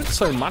they've committed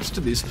so much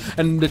to this,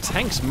 and the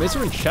tanks,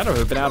 Meza and Shadow,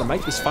 have been able to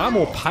make this far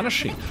more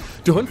punishing.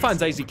 Dahun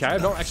finds AZK.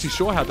 I'm not actually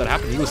sure how that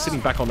happened. He was sitting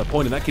back on the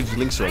point, and that gives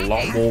Lynx a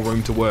lot more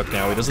room to work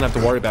now. He doesn't have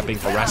to worry about being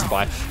harassed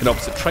by an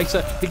opposite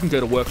Tracer. He can go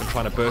to work and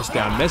trying to burst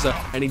down Meza,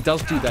 and he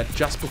does do that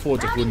just before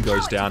Dahun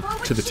goes down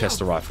to the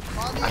tester rifle.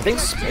 I think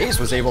Space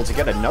was able to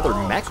get another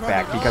mech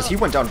back because he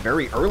went down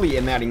very early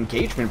in that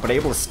engagement, but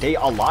able to stay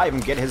alive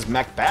and get his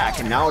mech back,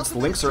 and now it's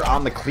Lynxer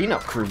on the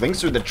cleanup crew.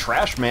 Lynxer, the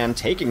trash man,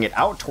 taking it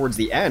out towards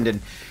the end, and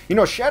you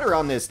know, Shatter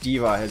on this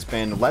Diva has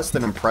been less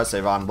than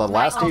impressive on the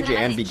last stage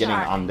and beginning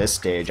on this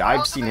stage.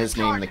 I've seen his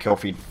name in the kill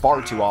feed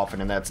far too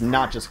often, and that's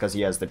not just because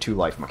he has the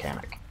 2-life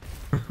mechanic.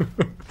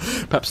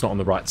 Perhaps not on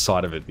the right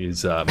side of it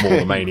is more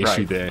the main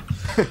issue there.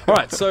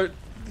 Alright, so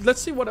let's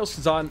see what else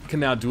Zan can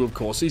now do, of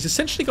course. He's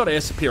essentially got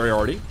air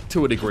superiority,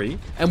 to a degree,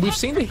 and we've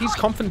seen that he's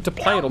confident to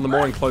play it on the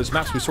more enclosed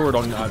maps. We saw it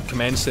on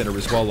Command Center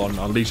as well, on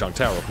Lijiang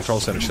Tower, or Control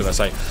Center, should I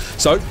say.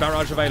 So,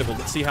 barrage available.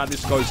 Let's see how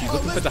this goes. He's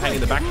looking for Dahang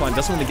in the backline,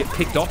 doesn't want to get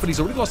picked off, but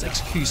he's already lost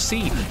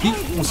XQC.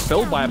 He was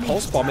felled by a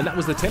pulse bomb, and that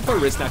was the tempo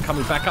res now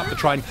coming back up to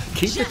try and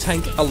keep the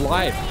tank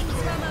alive.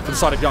 For the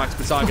side of Yikes,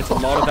 but Zara gets a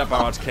lot of that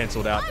barrage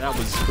cancelled out. That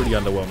was pretty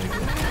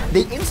underwhelming.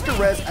 They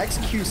insta-res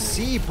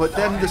XQC, but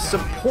then the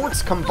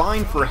supports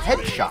combined for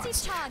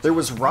headshots. There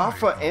was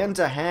Rafa and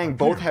Dahang,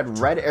 both had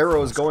red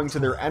arrows going to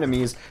their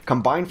enemies,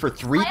 combined for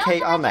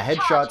 3k on the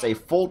headshots. A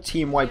full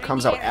team wipe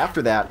comes out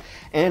after that,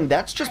 and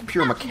that's just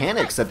pure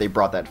mechanics that they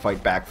brought that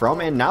fight back from,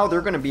 and now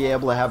they're going to be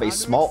able to have a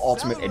small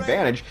ultimate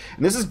advantage,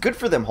 and this is good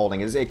for them holding.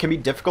 It can be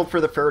difficult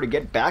for the Pharaoh to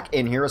get back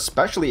in here,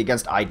 especially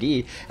against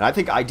ID, and I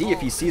think ID,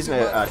 if he sees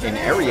an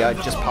area,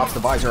 just pops the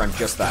visor on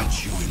just that.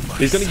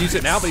 He's going to use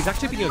it now, but he's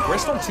actually being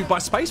aggressed onto by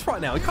Space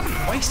right now. He kind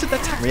of wasted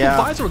that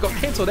tactical visor. It got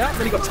cancelled out, and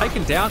then he got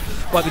taken down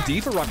by the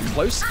Diva right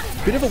close.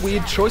 Bit of a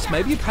weird choice.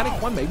 Maybe a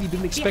panic one, maybe he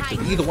didn't expect it.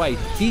 Either way,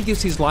 he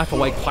gives his life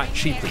away quite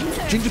cheaply.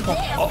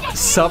 Gingerpop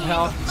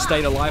somehow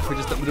stayed alive for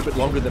just a little bit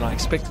longer than I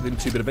expected him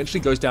to, but eventually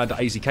goes down to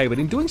AZK. But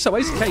in doing so,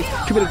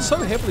 AZK committed so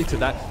heavily to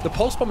that. The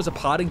Pulse Bomb is a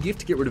parting gift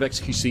to get rid of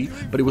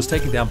XQC, but it was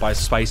taken down by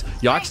Space.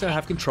 Yikes now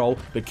have control.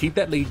 They keep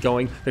that lead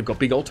going. They've got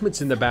big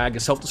ultimates in the bag, a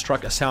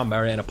self-destruct, a sound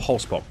barrier, and a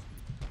Pulse Bomb.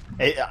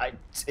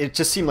 It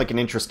just seemed like an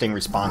interesting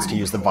response to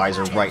use the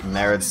visor right in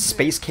there.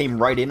 Space came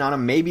right in on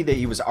him. Maybe that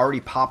he was already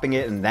popping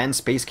it, and then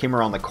Space came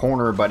around the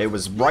corner, but it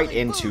was right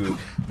into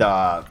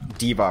the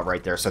Diva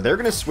right there. So they're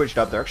going to switch it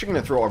up. They're actually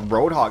going to throw a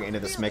Roadhog into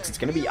this mix. It's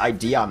going to be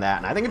ID on that,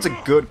 and I think it's a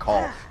good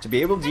call to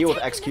be able to deal with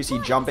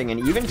XQC jumping and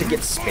even to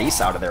get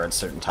Space out of there at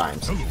certain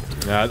times.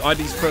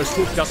 ID's first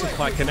hook doesn't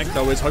quite connect,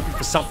 though. Is hoping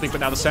for something,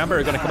 but now the sound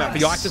barrier going to come out. The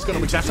Yikes is going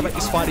to exacerbate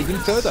this fight even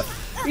further.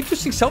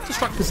 Interesting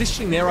self-destruct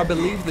positioning there. I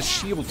believe the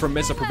shield from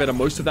Meza prevented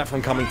most of that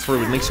from coming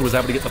through, and Lynxer was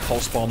able to get the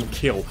pulse bomb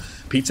kill.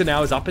 Pizza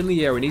now is up in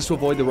the air. He needs to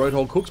avoid the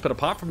Roadhog hooks, but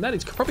apart from that,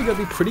 he's probably going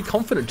to be pretty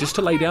confident just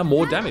to lay down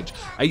more damage.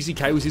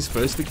 AZK was his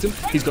first victim.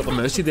 He's got the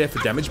Mercy there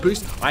for damage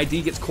boost.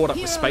 ID gets caught up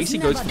with Space. He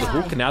goes for the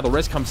hook, and now the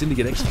rest comes in to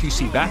get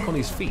XQC back on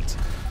his feet.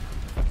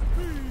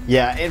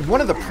 Yeah, and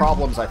one of the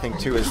problems, I think,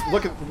 too, is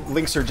look at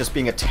Linkser just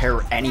being a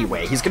terror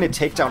anyway. He's going to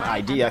take down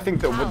ID. I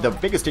think the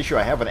biggest issue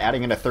I have with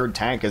adding in a third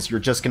tank is you're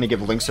just going to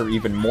give Linkser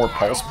even more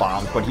pulse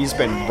bombs, but he's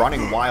been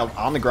running wild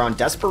on the ground.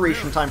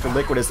 Desperation time for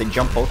Liquid as they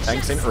jump both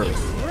tanks in early.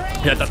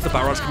 Yeah, that's the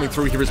barrage coming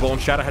through here as well,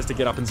 and Shatter has to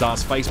get up in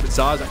Zar's face, but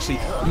Zar's actually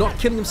not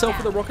killing himself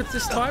with the rockets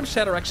this time.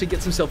 Shatter actually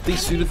gets himself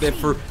desuited there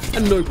for a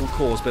noble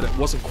cause, but it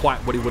wasn't quite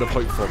what he would have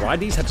hoped for.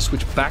 ID's had to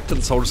switch back to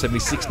the Soldier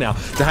 76 now.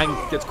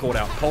 Dahang gets caught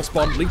out. Pulse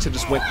bomb, Linkser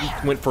just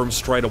went for him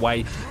straight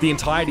away. The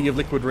entirety of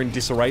Liquid were in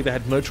disarray. They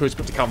had no choice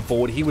but to come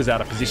forward. He was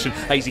out of position.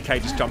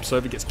 AZK just jumps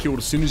over, gets killed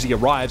as soon as he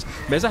arrives.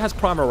 Meza has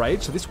Primal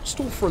Rage, so this will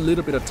stall for a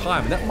little bit of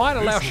time, and that might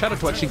allow Shatter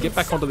to actually get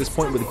back onto this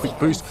point with a quick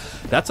boost.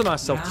 That's a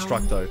nice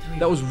self-destruct though.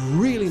 That was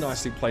really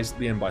nicely placed at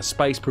the end by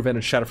Space,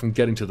 prevented Shatter from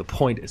getting to the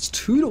point. It's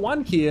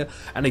 2-1 here,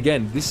 and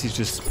again, this is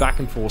just back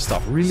and forth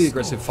stuff. Really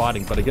aggressive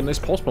fighting, but again, those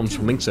pulse bombs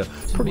from Linkser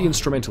pretty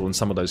instrumental in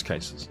some of those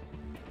cases.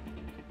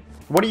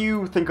 What do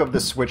you think of the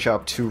switch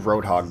up to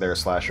Roadhog there,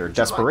 Slasher?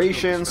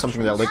 Desperation,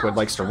 something that Liquid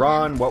likes to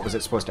run? What was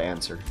it supposed to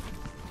answer?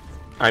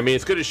 I mean,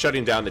 it's good as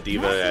shutting down the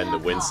D.Va and the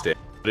Winston,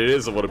 but it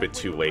is a little bit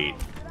too late,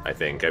 I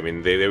think. I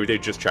mean, they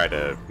just try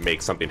to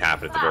make something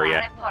happen at the very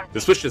end. The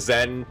switch to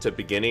Zen to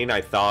beginning,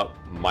 I thought,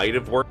 might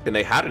have worked, and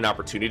they had an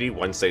opportunity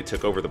once they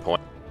took over the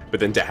point, but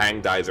then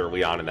Dahang dies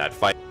early on in that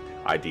fight.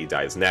 ID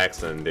dies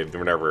next, and they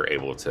were never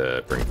able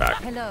to bring it back.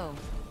 Hello.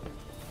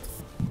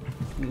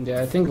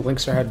 Yeah, I think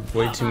Linkser had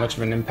way too much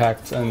of an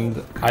impact,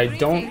 and I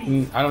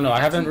don't know.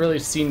 I haven't really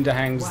seen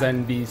Dahang's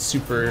Zen be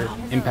super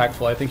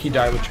impactful. I think he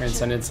died with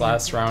Transcendence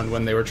last round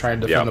when they were trying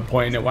to defend the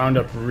point, and it wound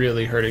up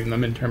really hurting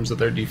them in terms of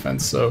their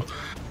defense. So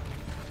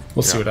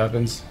we'll see what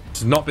happens.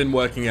 It's not been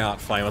working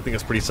out, Flame. I think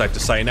it's pretty safe to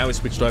say. Now he's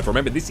switched over.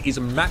 Remember, this is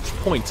a match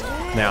point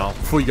now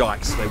for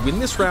Yikes. They win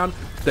this round,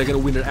 they're going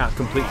to win it out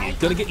completely. It's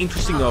going to get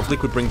interesting though if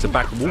Liquid brings it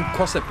back. We'll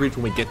cross that bridge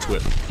when we get to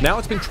it. Now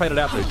it's been traded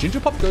out though. Ginger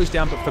Pop goes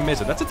down, but for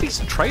Meza, that's a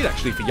decent trade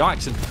actually for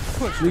Yikes.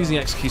 And losing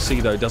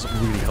XQC though doesn't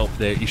really help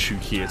their issue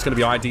here. It's going to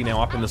be ID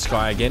now up in the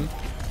sky again,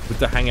 with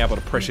the Hang able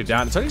to pressure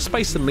down. It's only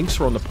Space and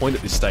Linkser on the point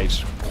at this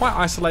stage. Quite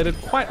isolated,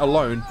 quite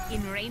alone.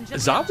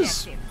 Zar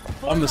was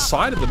on the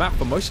side of the map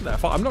for most of that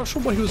fight. I'm not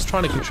sure what he was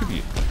trying to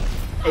contribute.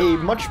 A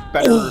much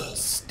better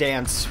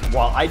stance,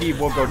 while ID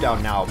will go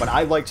down now, but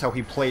I liked how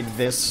he played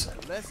this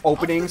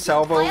opening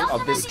salvo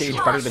of this stage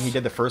better than he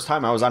did the first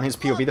time. I was on his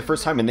POV the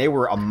first time, and they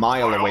were a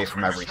mile away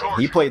from everything.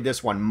 He played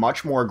this one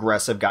much more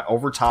aggressive, got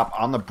over top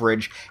on the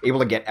bridge, able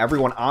to get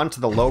everyone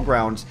onto the low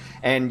ground,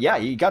 and yeah,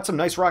 he got some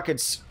nice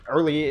rockets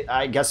early.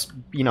 I guess,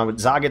 you know,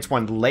 Za gets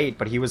one late,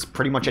 but he was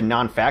pretty much a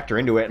non-factor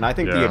into it, and I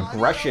think the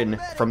aggression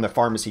from the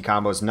pharmacy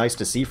combo is nice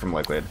to see from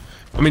Liquid.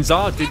 I mean,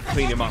 Zara did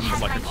clean him up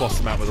from like across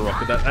the map with a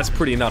rocket. That's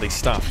pretty nutty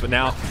stuff. But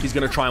now he's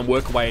going to try and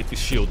work away at this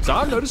shield.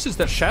 Zara notices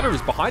that Shatter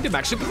is behind him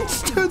actually, but he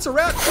just turns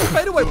around,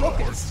 fadeaway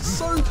rockets.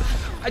 So,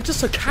 just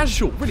so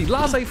casual, really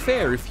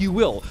laissez-faire, if you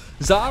will.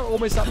 Zara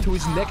almost up to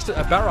his next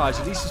barrage,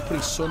 and he's just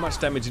putting so much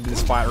damage into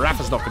this fight.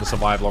 Rafa's not going to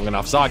survive long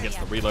enough. Zara gets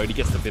the reload, he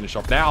gets the finish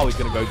off. Now he's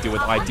going to go deal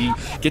with ID.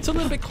 Gets a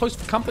little bit close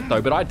for comfort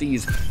though, but ID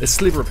is a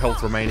sliver of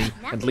health remaining,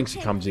 and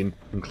Linkser comes in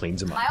and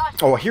cleans him up.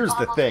 Oh, here's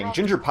the thing.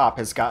 Ginger Pop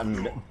has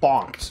gotten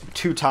bonked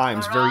 2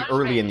 times very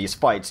early in these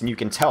fights, and you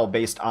can tell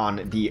based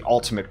on the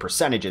ultimate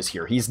percentages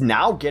here. He's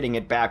now getting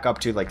it back up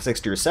to like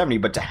 60 or 70,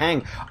 but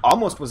Dahang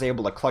almost was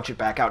able to clutch it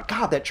back out.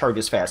 God, that charge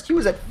is fast. He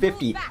was at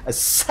 50 a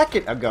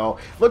second ago.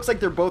 Looks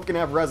like they're both going to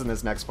have res in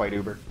this next fight,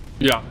 Uber.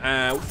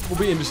 Yeah, we'll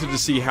be interested to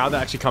see how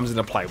that actually comes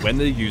into play, when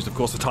they're used. Of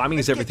course, the timing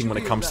is everything when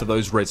it comes to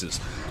those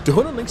reses.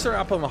 Dahun and Linkser are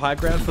up on the high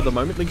ground for the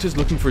moment. Linkser's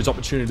looking for his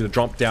opportunity to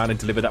drop down and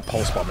deliver that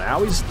pulse bomb.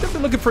 Now he's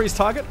definitely looking for his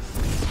target.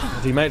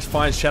 He managed to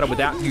find Shadow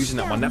without using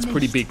that one. That's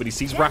pretty big, but he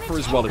sees Rafa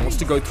as well. He wants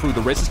to go through.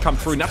 The reses come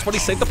through, and that's what he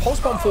saved the pulse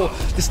bomb for.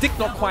 The stick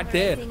not quite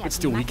there, but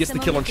still, he gets the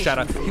kill on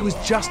Shadow. He was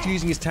just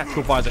using his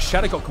tactical visor.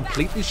 Shadow got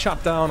completely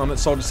shut down on that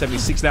Soldier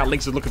 76. Now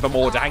Linkser's looking for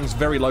more. Dahang's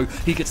very low.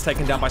 He gets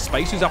taken down by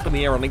Space, who's up in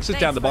the air, and Linkser's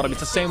down the bottom.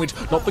 It's a sandwich,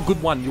 not the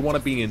good one you want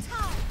to be in.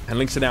 And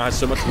Linkser now has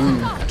so much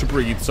room to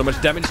breathe, so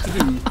much damage to do,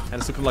 and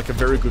it's looking like a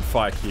very good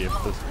fight here.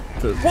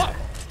 What?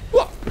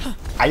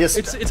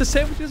 It's a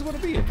sandwich he doesn't want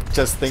to be in.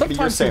 Just think of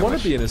your sandwich. Sometimes you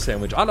want to be in a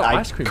sandwich. I know,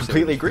 ice cream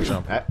completely agree.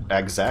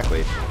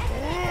 Exactly.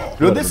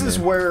 No, this is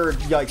where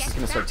Yikes is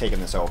going to start taking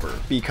this over,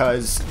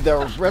 because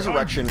the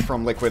resurrection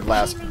from Liquid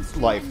last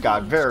life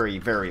got very,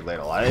 very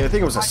little. I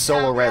think it was a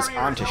solo res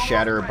onto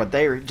Shatter, but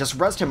they just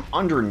resed him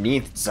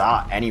underneath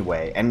Za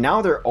anyway, and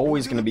now they're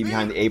always going to be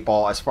behind the 8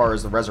 ball as far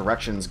as the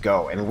resurrections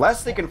go,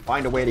 unless they can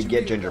find a way to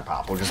get Ginger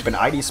Pop, which has been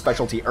ID's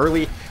specialty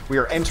early. We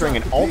are entering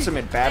an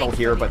ultimate battle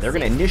here, but they're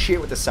going to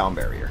initiate with the sound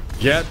barrier.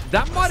 Yeah,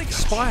 that might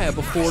expire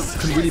before it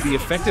can really be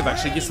effective,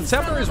 actually. Yes, the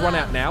sound barrier's run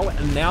out now,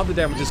 and now the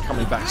damage is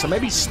coming back, so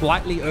maybe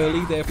slightly early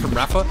there from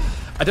Rafa.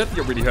 I don't think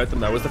it really hurt them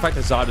though, was the fact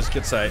that Zar just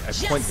gets a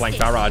point-blank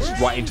barrage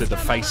right into the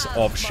face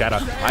of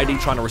Shatter. ID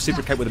trying to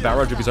reciprocate with a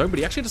barrage of his own, but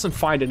he actually doesn't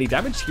find any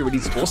damage here, and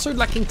he's also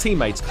lacking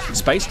teammates.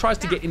 Space tries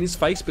to get in his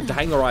face, but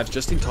Dahang arrives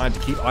just in time to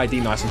keep ID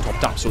nice and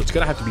topped up, so it's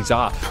going to have to be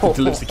Zar who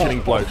delivers the killing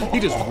blow. He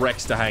just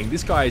wrecks Dahang.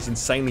 This guy is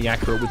insanely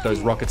accurate with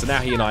those rockets, and now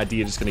he and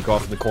ID are just going to go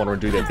off in the corner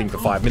and do their thing for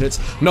 5 minutes.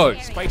 No,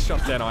 Space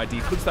shuts down ID,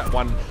 puts that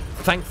one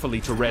thankfully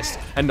to rest,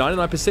 and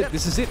 99%,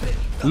 this is it.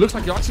 It looks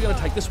like Yikes are going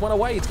to take this one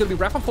away. It's going to be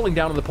Rapper falling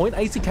down on the point.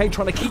 AZK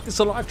trying to keep this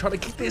alive, trying to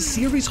keep their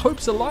series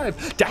hopes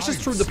alive. Dashes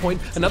through the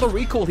point, another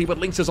recall here, but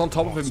Lynx is on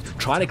top of him,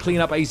 trying to clean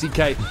up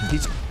AZK.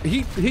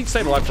 He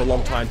stayed alive for a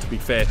long time, to be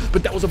fair,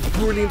 but that was a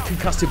brilliant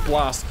concussive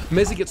blast.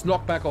 Mezzi gets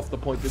knocked back off the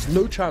point. There's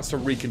no chance to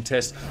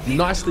recontest.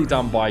 Nicely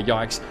done by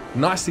Yikes.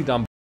 Nicely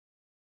done